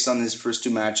him based on his first 2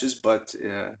 matches, but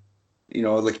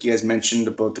like you guys mentioned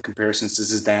about the comparisons to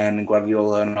Zidane and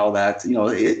Guardiola and all that,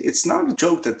 it's not a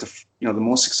joke that the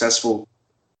most successful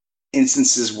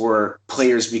instances where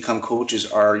players become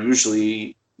coaches are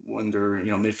usually when they're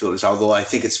midfielders. Although I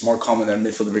think it's more common that a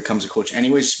midfielder becomes a coach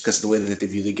anyways because of the way that they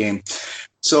view the game.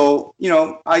 So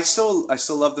I still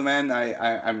love the man.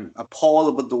 I'm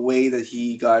appalled about the way that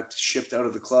he got shipped out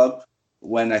of the club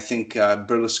when I think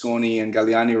Berlusconi and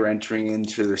Galliani were entering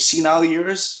into their senile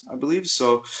years, I believe.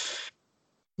 So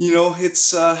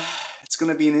it's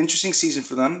going to be an interesting season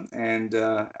for them, and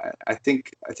I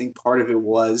think part of it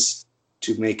was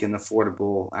to make an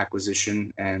affordable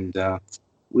acquisition, and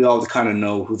we all kind of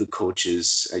know who the coach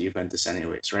is at Juventus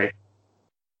anyways, right?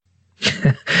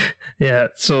 Yeah,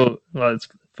 so it's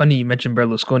funny you mentioned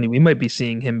Berlusconi. We might be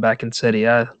seeing him back in Serie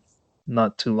A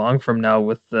not too long from now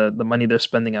with the money they're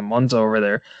spending at Monza over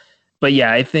there. But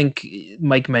yeah, I think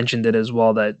Mike mentioned it as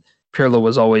well, that Pirlo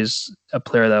was always a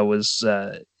player that was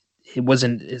it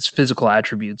wasn't his physical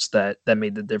attributes that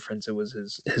made the difference. It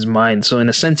was his mind. So in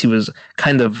a sense, he was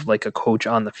kind of like a coach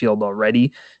on the field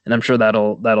already, and I'm sure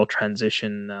that'll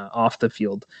transition off the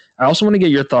field. I also want to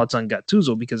get your thoughts on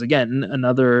Gattuso, because again,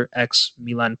 another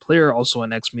ex-Milan player, also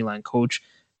an ex-Milan coach.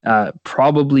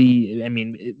 Probably, I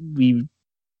mean,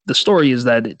 the story is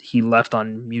that he left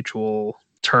on mutual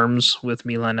terms with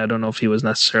Milan. I don't know if he was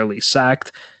necessarily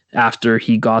sacked after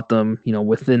he got them,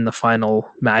 within the final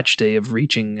match day of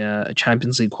reaching a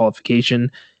Champions League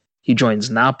qualification. He joins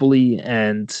Napoli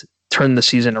and turned the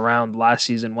season around last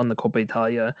season, won the Coppa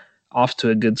Italia, off to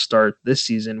a good start this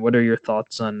season. What are your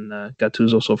thoughts on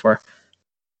Gattuso so far?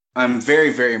 I'm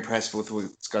very, very impressed with what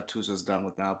Gattuso's done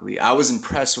with Napoli. I was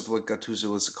impressed with what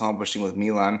Gattuso was accomplishing with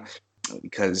Milan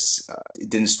because it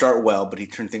didn't start well, but he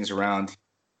turned things around.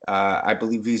 I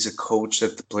believe he's a coach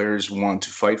that the players want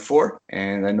to fight for.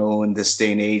 And I know in this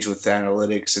day and age with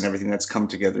analytics and everything that's come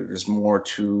together, there's more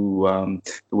to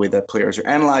the way that players are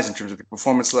analyzed in terms of their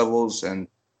performance levels. And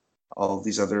all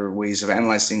these other ways of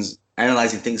analyzing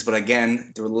things. But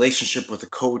again, the relationship with the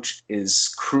coach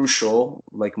is crucial.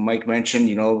 Like Mike mentioned,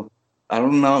 I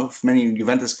don't know if many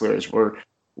Juventus players were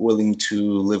willing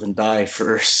to live and die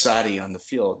for Sarri on the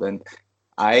field. And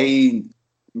I'm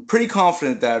pretty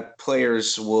confident that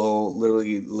players will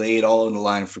literally lay it all on the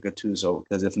line for Gattuso,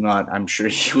 because if not, I'm sure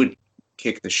he would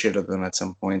kick the shit out of them at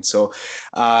some point. So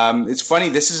it's funny.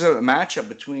 This is a matchup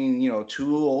between,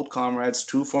 two old comrades,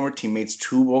 two former teammates,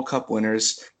 two World Cup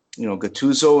winners.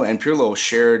 Gattuso and Pirlo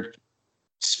shared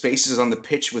spaces on the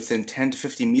pitch within 10 to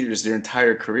 15 meters their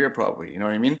entire career, probably. You know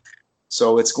what I mean?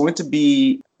 So it's going to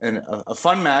be a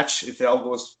fun match if it all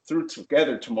goes through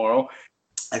together tomorrow.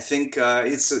 I think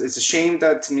it's a shame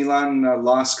that Milan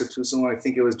lost Gattuso. I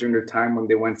think it was during their time when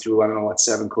they went through,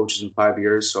 7 coaches in 5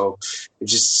 years. So it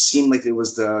just seemed like it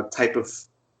was the type of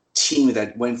team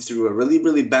that went through a really,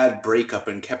 really bad breakup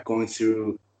and kept going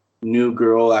through new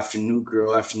girl after new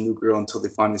girl after new girl until they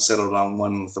finally settled on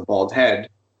one with a bald head.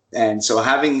 And so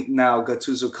having now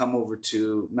Gattuso come over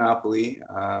to Napoli,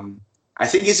 I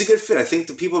think he's a good fit. I think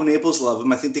the people of Naples love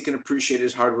him. I think they can appreciate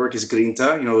his hard work, his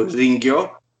grinta,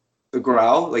 Ringio, the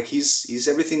growl. Like he's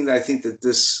everything that I think that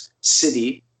this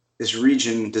city, this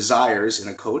region desires in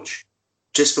a coach.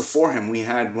 Just before him, we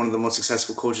had one of the most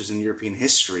successful coaches in European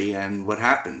history, and what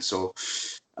happened? So,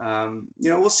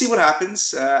 we'll see what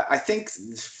happens. I think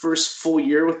the first full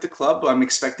year with the club, I'm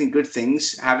expecting good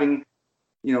things. Having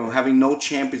no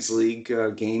Champions League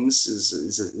games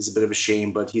is a bit of a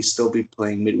shame, but he'll still be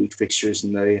playing midweek fixtures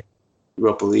in the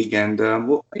Europa League. And,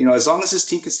 as long as his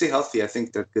team can stay healthy, I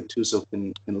think that Gattuso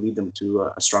can lead them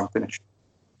to a strong finish.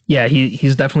 Yeah,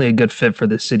 he's definitely a good fit for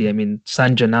this city. I mean,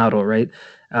 San Gennaro, right?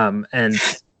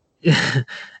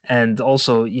 And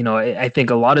also, I think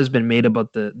a lot has been made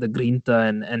about the Grinta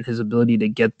and his ability to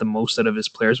get the most out of his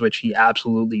players, which he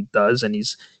absolutely does. And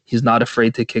he's not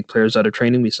afraid to kick players out of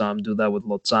training. We saw him do that with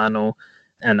Lozano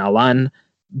and Alan.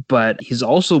 But he's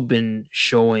also been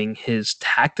showing his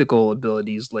tactical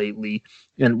abilities lately,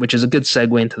 and which is a good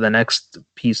segue into the next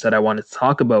piece that I wanted to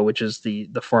talk about, which is the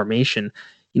formation.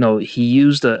 He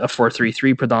used a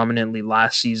 4-3-3 predominantly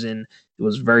last season. It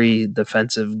was very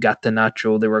defensive,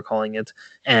 Gattenacho, they were calling it.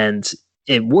 And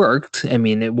it worked. I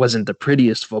mean, it wasn't the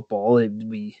prettiest football.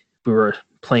 We were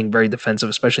playing very defensive,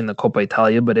 especially in the Coppa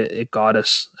Italia, but it got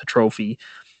us a trophy.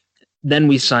 Then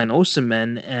we sign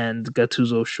Osimhen, and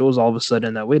Gattuso shows all of a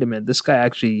sudden that, wait a minute, this guy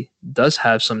actually does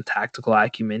have some tactical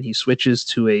acumen. He switches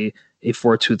to a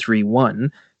 4-2-3-1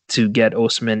 to get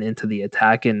Osimhen into the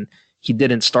attack, and he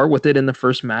didn't start with it in the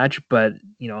first match, but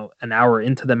an hour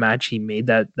into the match, he made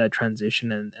that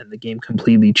transition, and the game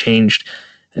completely changed.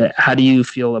 How do you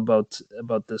feel about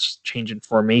this change in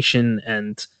formation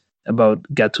and about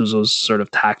Gattuso's sort of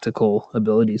tactical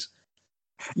abilities?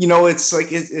 It's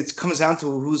like it comes down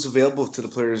to who's available to the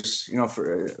players,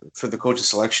 for the coach's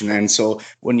selection. And so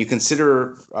when you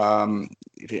consider,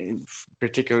 in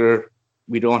particular,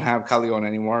 we don't have Caglione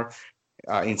anymore.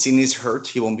 Insigne's hurt;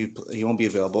 he won't be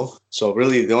available. So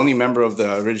really, the only member of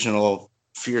the original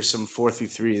fearsome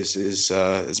 4-3-3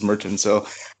 is Merton. So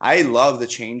I love the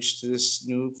change to this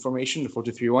new formation, the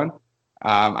 4-2-3-1.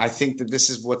 I think that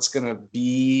this is what's going to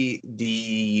be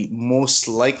the most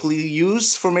likely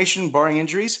used formation, barring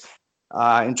injuries.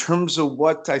 In terms of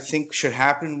what I think should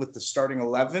happen with the starting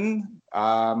 11,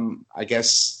 I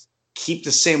guess keep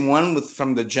the same one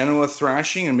from the Genoa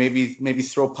thrashing, and maybe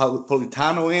throw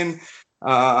Politano in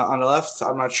on the left.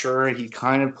 I'm not sure. He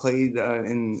kind of played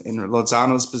in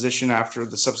Lozano's position after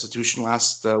the substitution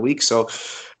last week, so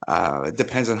it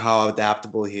depends on how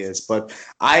adaptable he is. But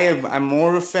I'm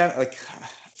more of a fan. Like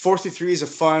 4-3-3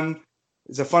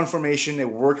 is a fun formation. It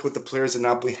worked with the players that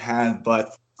Napoli had,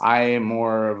 but I am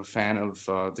more of a fan of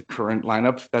the current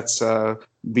lineup that's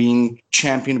being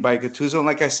championed by Gattuso.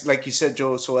 And like you said,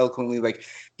 Joe, so eloquently, like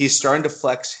he's starting to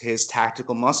flex his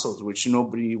tactical muscles, which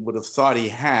nobody would have thought he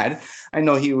had. I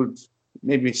know he would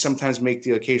maybe sometimes make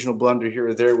the occasional blunder here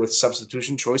or there with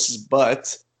substitution choices,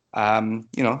 but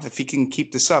if he can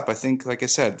keep this up, I think, like I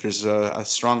said, there's a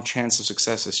strong chance of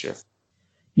success this year.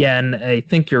 Yeah, and I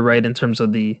think you're right in terms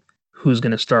of the who's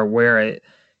going to start where.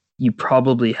 You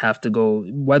probably have to go,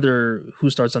 whether who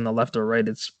starts on the left or right,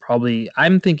 it's probably,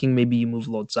 I'm thinking maybe you move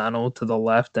Lozano to the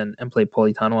left and play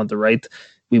Politano on the right.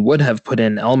 We would have put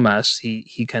in Elmas.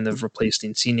 He kind of replaced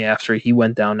Insigne after he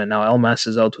went down, and now Elmas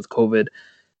is out with COVID.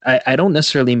 I don't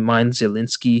necessarily mind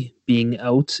Zielinski being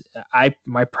out.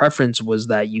 My preference was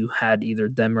that you had either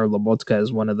Dem or Lobotka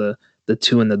as one of the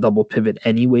two in the double pivot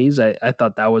anyways. I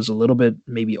thought that was a little bit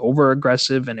maybe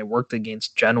over-aggressive, and it worked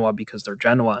against Genoa because they're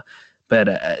Genoa. But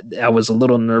I was a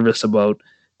little nervous about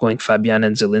going Fabian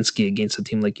and Zielinski against a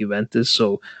team like Juventus.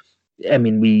 So I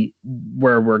mean,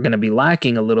 where we're going to be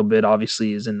lacking a little bit,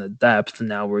 obviously, is in the depth.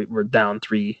 Now we're down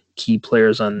 3 key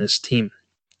players on this team.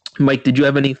 Mike, did you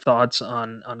have any thoughts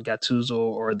on Gattuso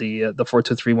or the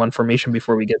 4-2-3-1 formation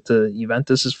before we get to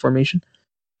Juventus's formation?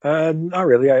 Not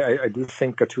really. I do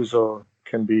think Gattuso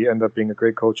can end up being a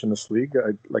great coach in this league.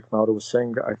 Like Mauro was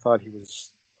saying, I thought he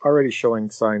was already showing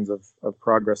signs of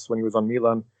progress when he was on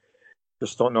Milan.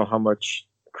 Just don't know how much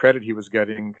credit he was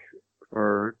getting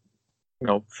for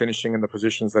finishing in the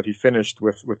positions that he finished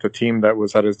with the team that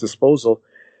was at his disposal.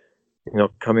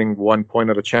 Coming 1 point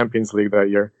of the Champions League that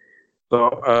year.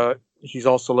 So he's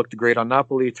also looked great on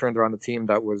Napoli. Turned around a team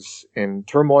that was in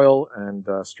turmoil and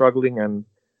struggling,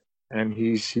 and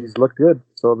he's looked good.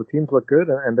 So the teams look good,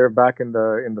 and they're back in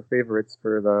the favorites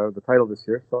for the title this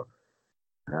year. So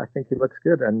I think he looks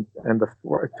good. And in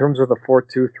terms of the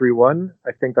 4-2-3-1,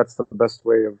 I think that's the best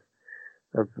way of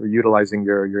utilizing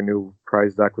your new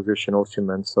prized acquisition,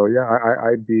 Osimhen. So yeah,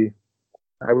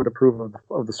 I would approve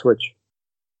of the switch.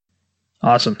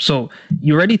 Awesome. So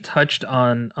you already touched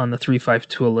on the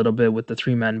 3-5-2 a little bit with the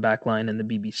 3-man back line and the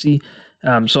BBC.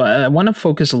 So I want to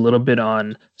focus a little bit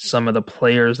on some of the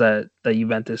players that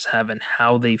Juventus have and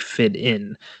how they fit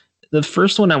in. The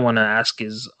first one I want to ask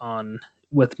is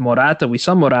with Morata. We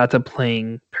saw Morata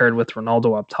playing paired with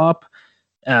Ronaldo up top.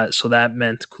 So that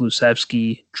meant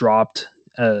Kulusevski dropped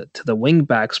to the wing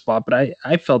back spot. But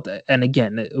I felt that, and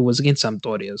again, it was against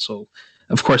Sampdoria. So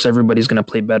of course everybody's going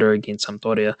to play better against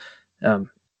Sampdoria.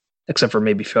 Except for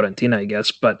maybe Fiorentina, I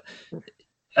guess. But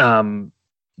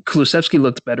Kulusevski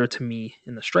looked better to me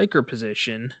in the striker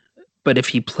position. But if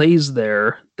he plays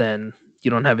there, then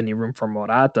you don't have any room for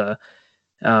Morata.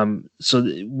 So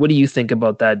what do you think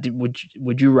about that?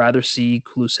 Would you rather see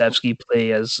Kulusevski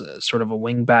play as sort of a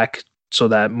wing back so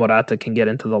that Morata can get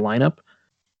into the lineup?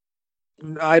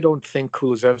 I don't think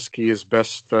Kulusevski is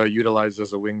best utilized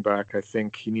as a wing back. I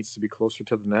think he needs to be closer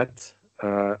to the net.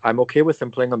 I'm okay with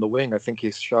him playing on the wing. I think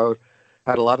he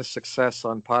had a lot of success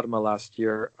on Parma last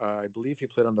year. I believe he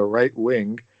played on the right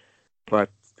wing, but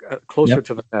closer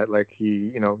to the net. Like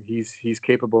he's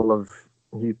capable of.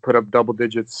 He put up double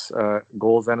digits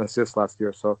goals and assists last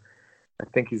year. So I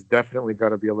think he's definitely got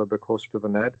to be a little bit closer to the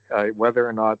net. Whether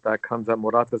or not that comes at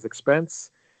Morata's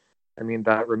expense, I mean,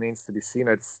 that remains to be seen.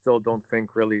 I still don't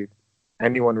think really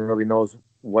anyone really knows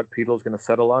what Pirlo's going to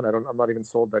settle on. I'm not even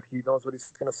sold that he knows what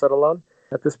he's going to settle on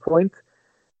at this point.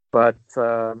 But,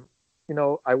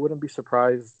 I wouldn't be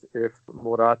surprised if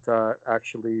Morata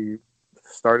actually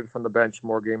started from the bench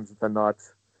more games than not,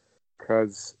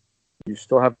 because you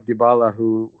still have Dybala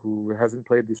who hasn't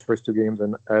played these first 2 games,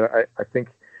 and I think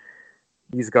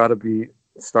he's got to be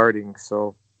starting.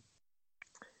 So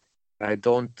I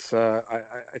don't.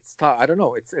 It's tough. I don't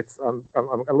know. I'm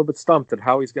a little bit stumped at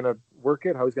how he's going to work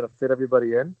it, how he's going to fit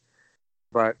everybody in.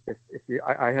 But if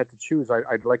I had to choose,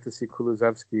 I'd like to see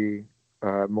Kulusevski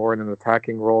more in an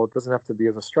attacking role. It doesn't have to be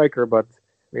as a striker, but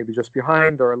maybe just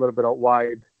behind or a little bit out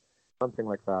wide, something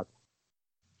like that.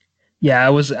 Yeah, I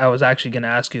was actually going to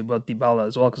ask you about Dybala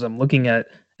as well, because I'm looking at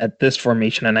this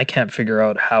formation and I can't figure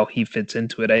out how he fits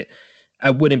into it. I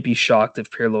wouldn't be shocked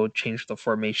if Pirlo changed the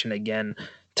formation again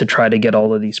to try to get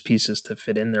all of these pieces to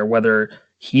fit in there, whether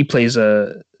he plays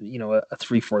a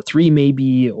 3-4-3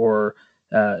 maybe, or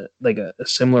like a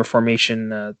similar formation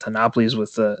to Napoli's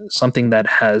with something that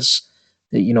has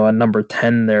a number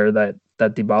 10 there that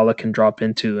Dybala can drop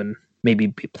into and maybe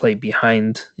play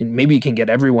behind, and maybe you can get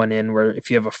everyone in, where if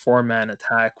you have a 4-man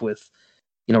attack with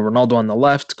Ronaldo on the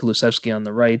left, Kulusevski on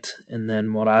the right, and then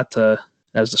Morata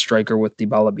as the striker with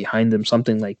Dybala behind him,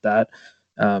 something like that.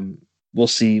 We'll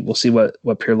see what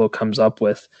Pirlo comes up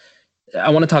with.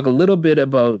 I want to talk a little bit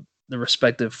about the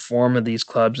respective form of these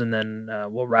clubs, and then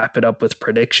we'll wrap it up with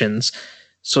predictions.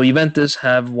 So Juventus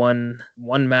have won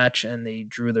 1 match, and they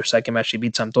drew their second match. They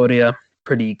beat Sampdoria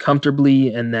pretty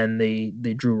comfortably, and then they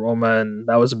drew Roma, and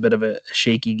that was a bit of a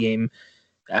shaky game.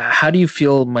 How do you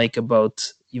feel, Mike, about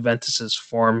Juventus's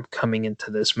form coming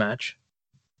into this match?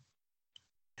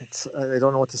 I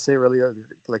don't know what to say, really.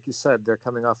 Like you said, they're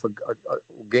coming off a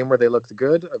game where they looked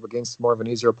good against more of an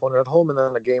easier opponent at home, and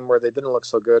then a game where they didn't look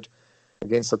so good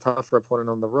against a tougher opponent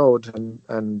on the road,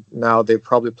 and now they're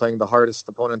probably playing the hardest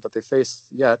opponent that they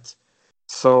faced yet.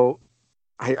 So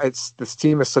this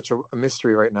team is such a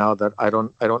mystery right now that I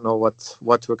don't know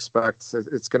what to expect.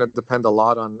 It's going to depend a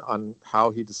lot on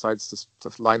how he decides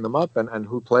to line them up and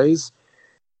who plays.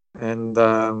 And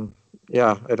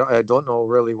I don't know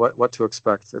really what to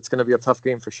expect. It's going to be a tough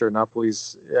game for sure.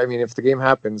 Napoli's, I mean, if the game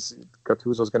happens,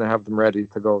 Gattuso's going to have them ready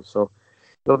to go. So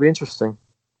it'll be interesting.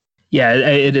 Yeah,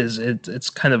 it is. It's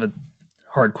kind of a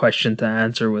hard question to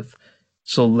answer with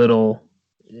so little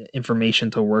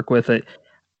information to work with.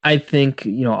 I think,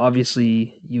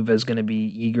 obviously Juve is going to be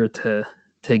eager to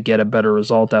get a better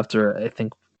result after, I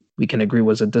think we can agree,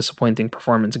 was a disappointing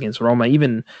performance against Roma.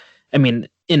 Even, I mean,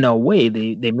 in a way,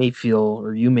 they may feel,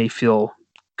 or you may feel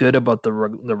good about the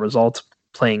result,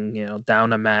 playing,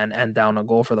 down a man and down a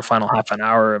goal for the final half an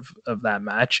hour of that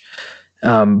match.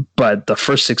 But the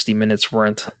first 60 minutes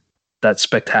weren't that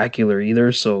spectacular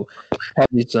either. So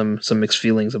probably some mixed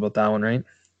feelings about that one, right?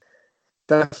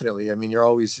 Definitely. I mean,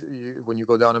 when you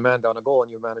go down a man, down a goal, and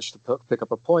you manage to pick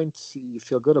up a point, you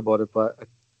feel good about it. But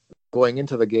going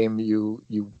into the game,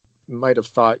 you might have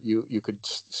thought you could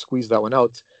squeeze that one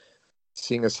out,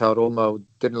 seeing as how Roma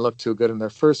didn't look too good in their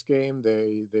first game.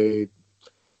 They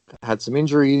had some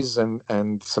injuries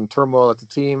and some turmoil at the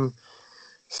team.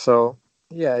 So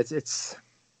yeah, it's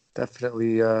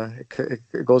definitely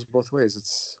it goes both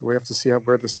ways. We have to see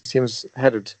where this team's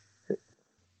headed.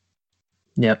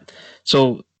 Yeah.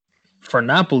 So for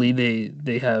Napoli,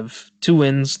 they have 2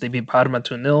 wins. They beat Parma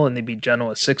 2-0 and they beat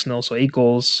Genoa 6-0. So 8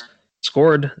 goals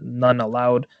scored, none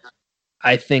allowed.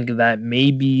 I think that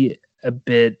may be a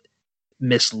bit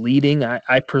misleading.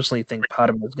 I personally think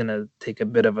Parma is going to take a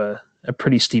bit of a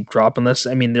pretty steep drop in this.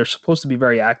 I mean, they're supposed to be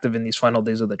very active in these final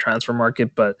days of the transfer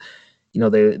market, but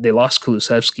they lost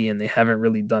Kulusevski and they haven't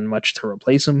really done much to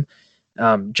replace him.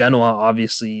 Genoa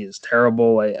obviously is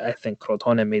terrible. I think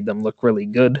Crotone made them look really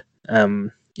good.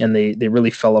 And they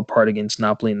really fell apart against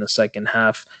Napoli in the second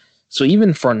half. So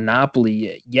even for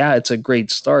Napoli, yeah, it's a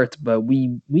great start, but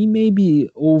we may be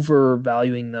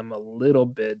overvaluing them a little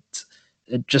bit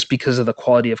just because of the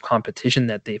quality of competition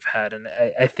that they've had. And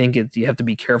I think you have to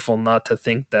be careful not to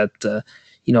think that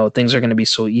things are going to be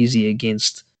so easy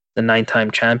against the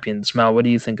 9-time champions. Mal, what do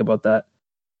you think about that?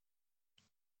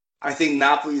 I think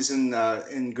Napoli's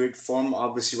in great form,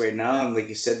 obviously, right now. And like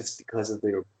you said, it's because of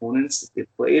their opponents that they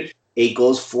played. 8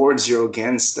 goals for, 0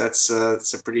 against. That's a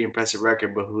pretty impressive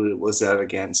record, but who was that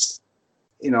against?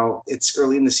 It's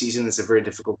early in the season. It's a very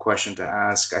difficult question to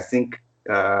ask. I think,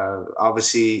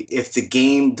 obviously, if the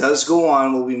game does go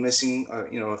on, we'll be missing,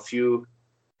 a few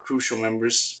crucial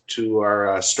members to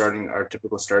our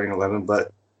typical starting 11.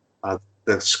 But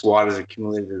the squad has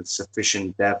accumulated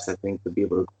sufficient depth, I think, to be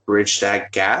able to bridge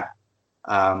that gap.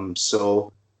 I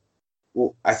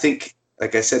think,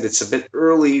 like I said, it's a bit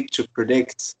early to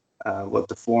predict what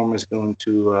the form is going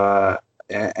to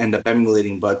end up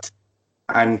emulating, but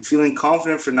I'm feeling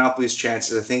confident for Napoli's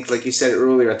chances. I think, like you said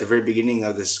earlier at the very beginning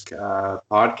of this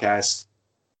podcast,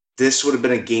 this would have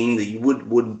been a game that you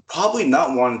would probably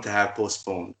not want to have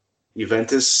postponed.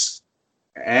 Juventus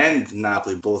and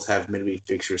Napoli both have midweek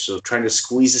fixtures, so trying to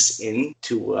squeeze this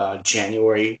into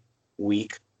January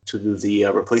week to do the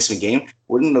replacement game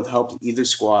wouldn't have helped either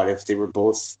squad if they were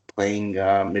both playing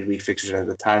midweek fixtures at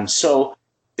the time. So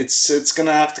it's going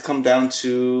to have to come down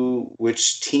to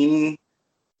which team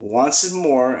wants it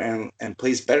more and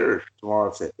plays better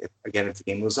tomorrow if the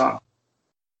game goes on.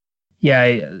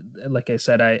 Yeah, like I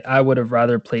said, I would have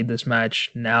rather played this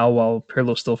match now while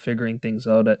Pirlo's still figuring things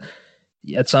out.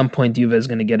 At some point, Juve is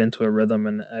going to get into a rhythm,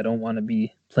 and I don't want to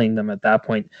be playing them at that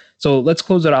point. So let's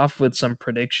close it off with some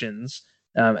predictions.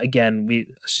 Again,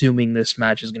 assuming this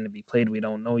match is going to be played, we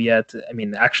don't know yet. I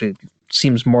mean, actually, it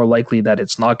seems more likely that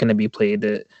it's not going to be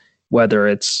played, whether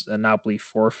it's a Napoli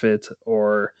forfeit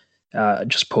or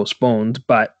just postponed.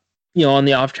 But, on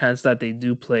the off chance that they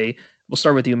do play, we'll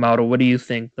start with you, Mauro. What do you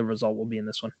think the result will be in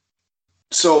this one?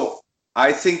 So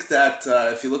I think that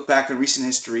if you look back at recent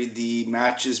history, the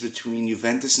matches between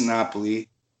Juventus and Napoli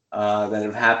that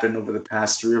have happened over the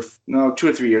past 2 or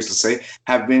 3 years, let's say,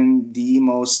 have been the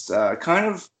most kind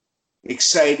of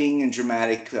exciting and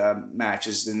dramatic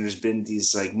matches. Then there's been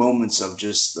these like moments of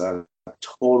just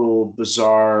total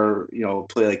bizarre,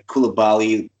 play, like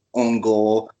Koulibaly own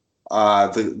goal,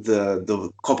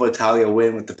 the Coppa Italia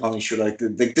win with the penalty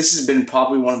shootout. Like this has been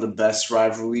probably one of the best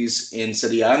rivalries in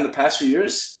Serie A in the past few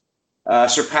years.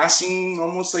 Surpassing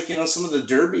almost like some of the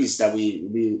derbies that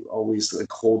we always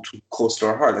like hold close to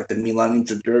our heart, like the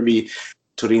Milan-Inter derby,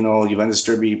 Torino-Juventus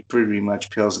derby pretty much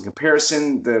pales in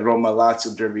comparison. The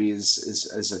Roma-Lazio derby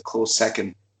is a close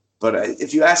second. But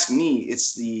if you ask me,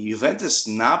 it's the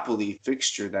Juventus-Napoli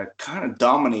fixture that kind of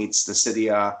dominates the Serie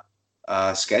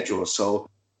A schedule. So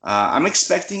I'm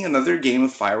expecting another game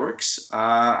of fireworks.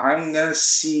 I'm gonna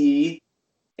see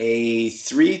a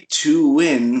 3-2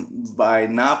 win by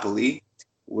Napoli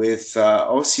with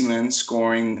Osimhen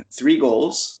scoring 3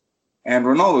 goals and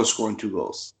Ronaldo scoring 2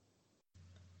 goals.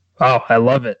 Wow, I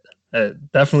love it.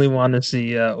 Definitely want to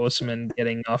see Osimhen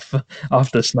getting off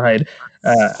the snide.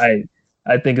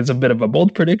 I think it's a bit of a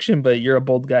bold prediction, but you're a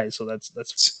bold guy, so that's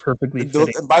perfectly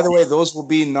fitting. By the way, those will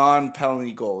be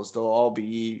non-penalty goals. They'll all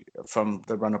be from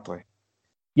the run of play.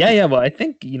 Yeah. Well, I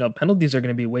think penalties are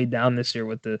going to be way down this year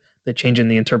with the change in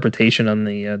the interpretation on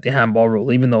the handball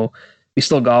rule. Even though we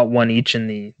still got one each in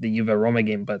the Juve Roma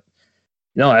game, but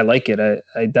no, I like it.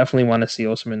 I definitely want to see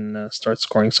Osimhen start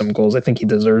scoring some goals. I think he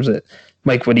deserves it.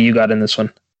 Mike, what do you got in this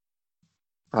one?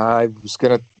 I was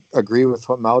going to agree with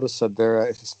what Mauro said there.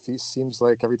 It seems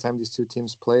like every time these two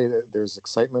teams play, there's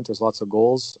excitement. There's lots of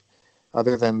goals.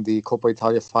 Other than the Coppa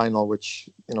Italia final, which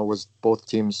was both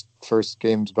teams' first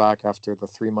games back after the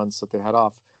 3 months that they had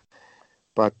off.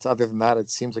 But other than that, it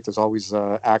seems like there's always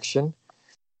action.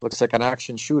 Looks like an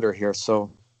action shooter here. So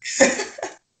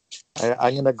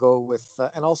I'm going to go with,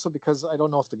 and also because I don't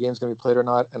know if the game's going to be played or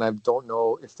not, and I don't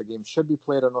know if the game should be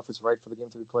played. I don't know if it's right for the game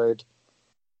to be played.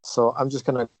 So I'm just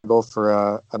going to go for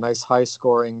a nice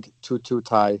high-scoring 2-2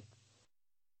 tie.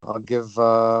 I'll give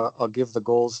the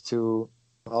goals to.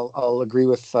 I'll agree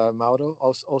with Mauro.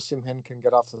 Osimhen can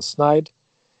get off the snide.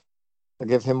 I'll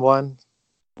give him one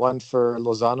for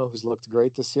Lozano, who's looked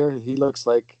great this year. He looks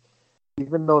like,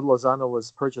 even though Lozano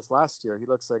was purchased last year, he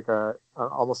looks like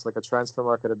almost like a transfer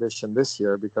market addition this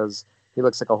year, because he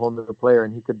looks like a whole new player,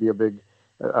 and he could be a big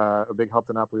help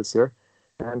to Napoli this year.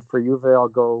 And for Juve, I'll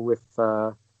go with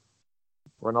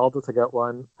Ronaldo to get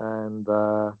one, and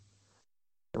I'm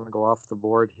going to go off the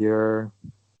board here.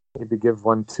 Maybe give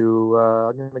one to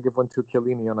I'm going to give one to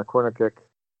Chiellini on a corner kick.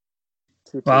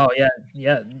 2-2. Wow,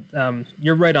 yeah.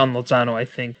 You're right on Lozano. I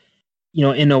think,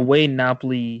 in a way,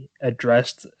 Napoli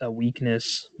addressed a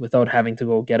weakness without having to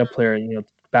go get a player.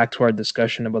 Back to our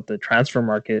discussion about the transfer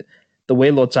market, the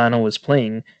way Lozano was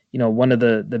playing, one of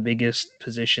the biggest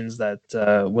positions that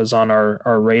was on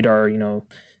our radar,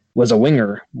 was a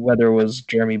winger, whether it was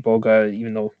Jeremy Boga,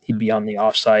 even though he'd be on the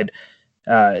offside.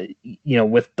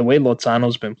 With the way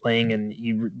Lozano's been playing, and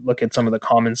you look at some of the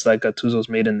comments that Gattuso's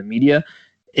made in the media,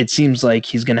 it seems like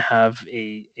he's going to have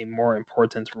a more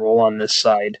important role on this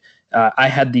side. I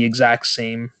had the exact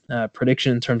same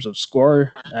prediction in terms of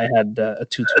score. I had a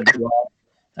 2-2 draw.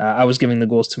 I was giving the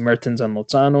goals to Mertens and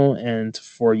Lozano, and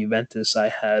for Juventus, I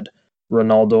had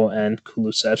Ronaldo and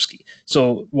Kulusevski.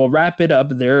 So we'll wrap it up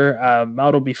there.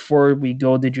 Mauro, before we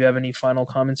go, did you have any final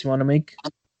comments you want to make?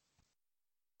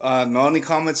 My only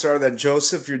comments are that,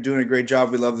 Joseph, you're doing a great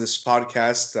job. We love this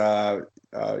podcast.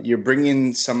 You're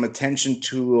bringing some attention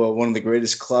to one of the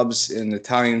greatest clubs in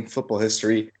Italian football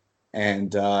history,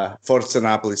 and Forza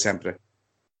Napoli sempre.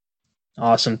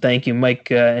 Awesome. Thank you.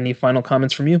 Mike, any final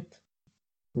comments from you?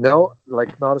 No,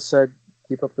 like Mauro said,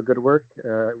 keep up the good work.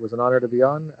 It was an honor to be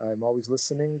on. I'm always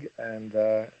listening, and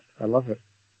I love it.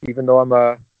 Even though I'm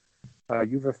a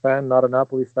Juve fan, not a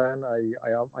Napoli fan, I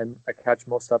catch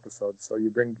most episodes. So you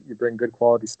bring good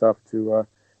quality stuff to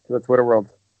the Twitter world.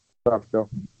 Stuff, Bill.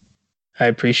 I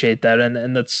appreciate that,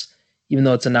 and that's, even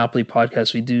though it's a Napoli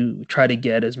podcast, we do try to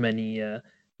get as many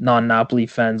non-Napoli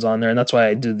fans on there, and that's why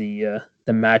I do the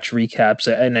match recaps,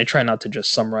 and I try not to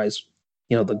just summarize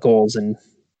the goals and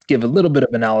give a little bit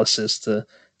of analysis to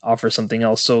offer something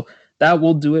else. So that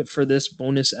will do it for this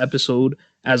bonus episode.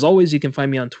 As always, you can find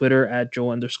me on Twitter at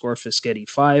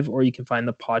Joe_Fischetti5, or you can find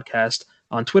the podcast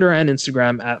on Twitter and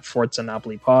Instagram at Forza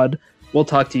Napoli Pod. We'll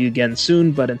talk to you again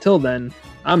soon, but until then,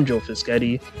 I'm Joe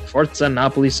Fischetti. Forza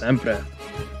Napoli sempre.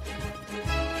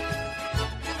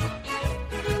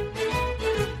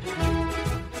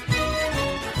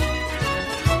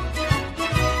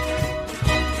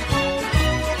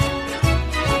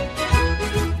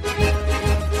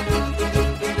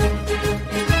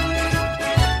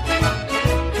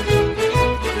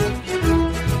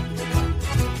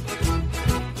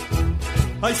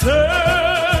 Ai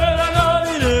sera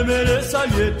navire me le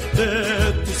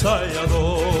sagliette, tu sai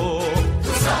adò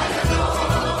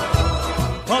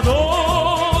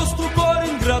sto cuore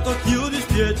ingrato chiudi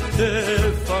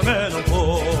spiette, famelo un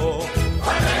po',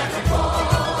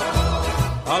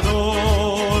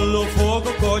 adò lo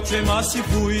fuoco coce ma si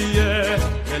fuie,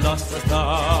 e lascia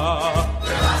sta,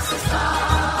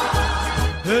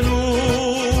 e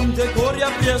non te corri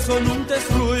appresso, non te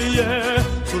sfruie,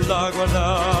 sulla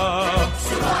guarda.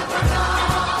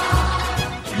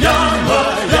 Yamma,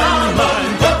 yamma,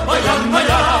 in coppa, yamma,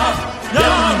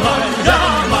 yamma,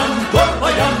 yamma, in coppa,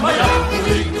 yamma,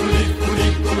 curicula,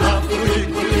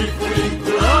 curicula,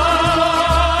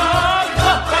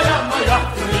 coppa, yamma,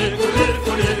 curicula.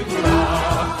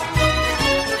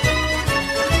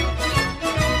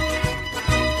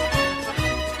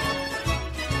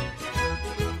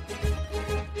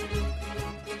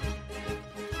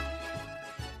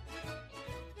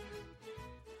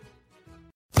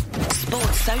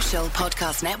 Social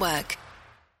Podcast Network.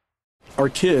 Our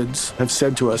kids have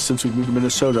said to us since we moved to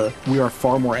Minnesota, we are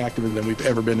far more active than we've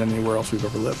ever been anywhere else we've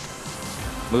ever lived.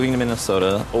 Moving to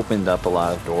Minnesota opened up a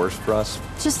lot of doors for us.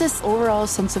 Just this overall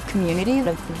sense of community,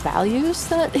 of values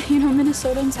that,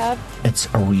 Minnesotans have. It's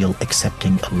a real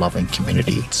accepting, loving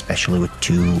community, especially with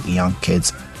 2 young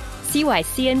kids. See why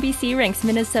CNBC ranks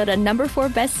Minnesota number 4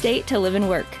 best state to live and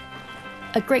work.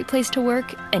 A great place to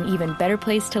work, an even better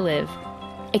place to live.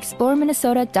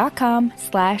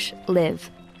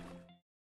 ExploreMinnesota.com/live.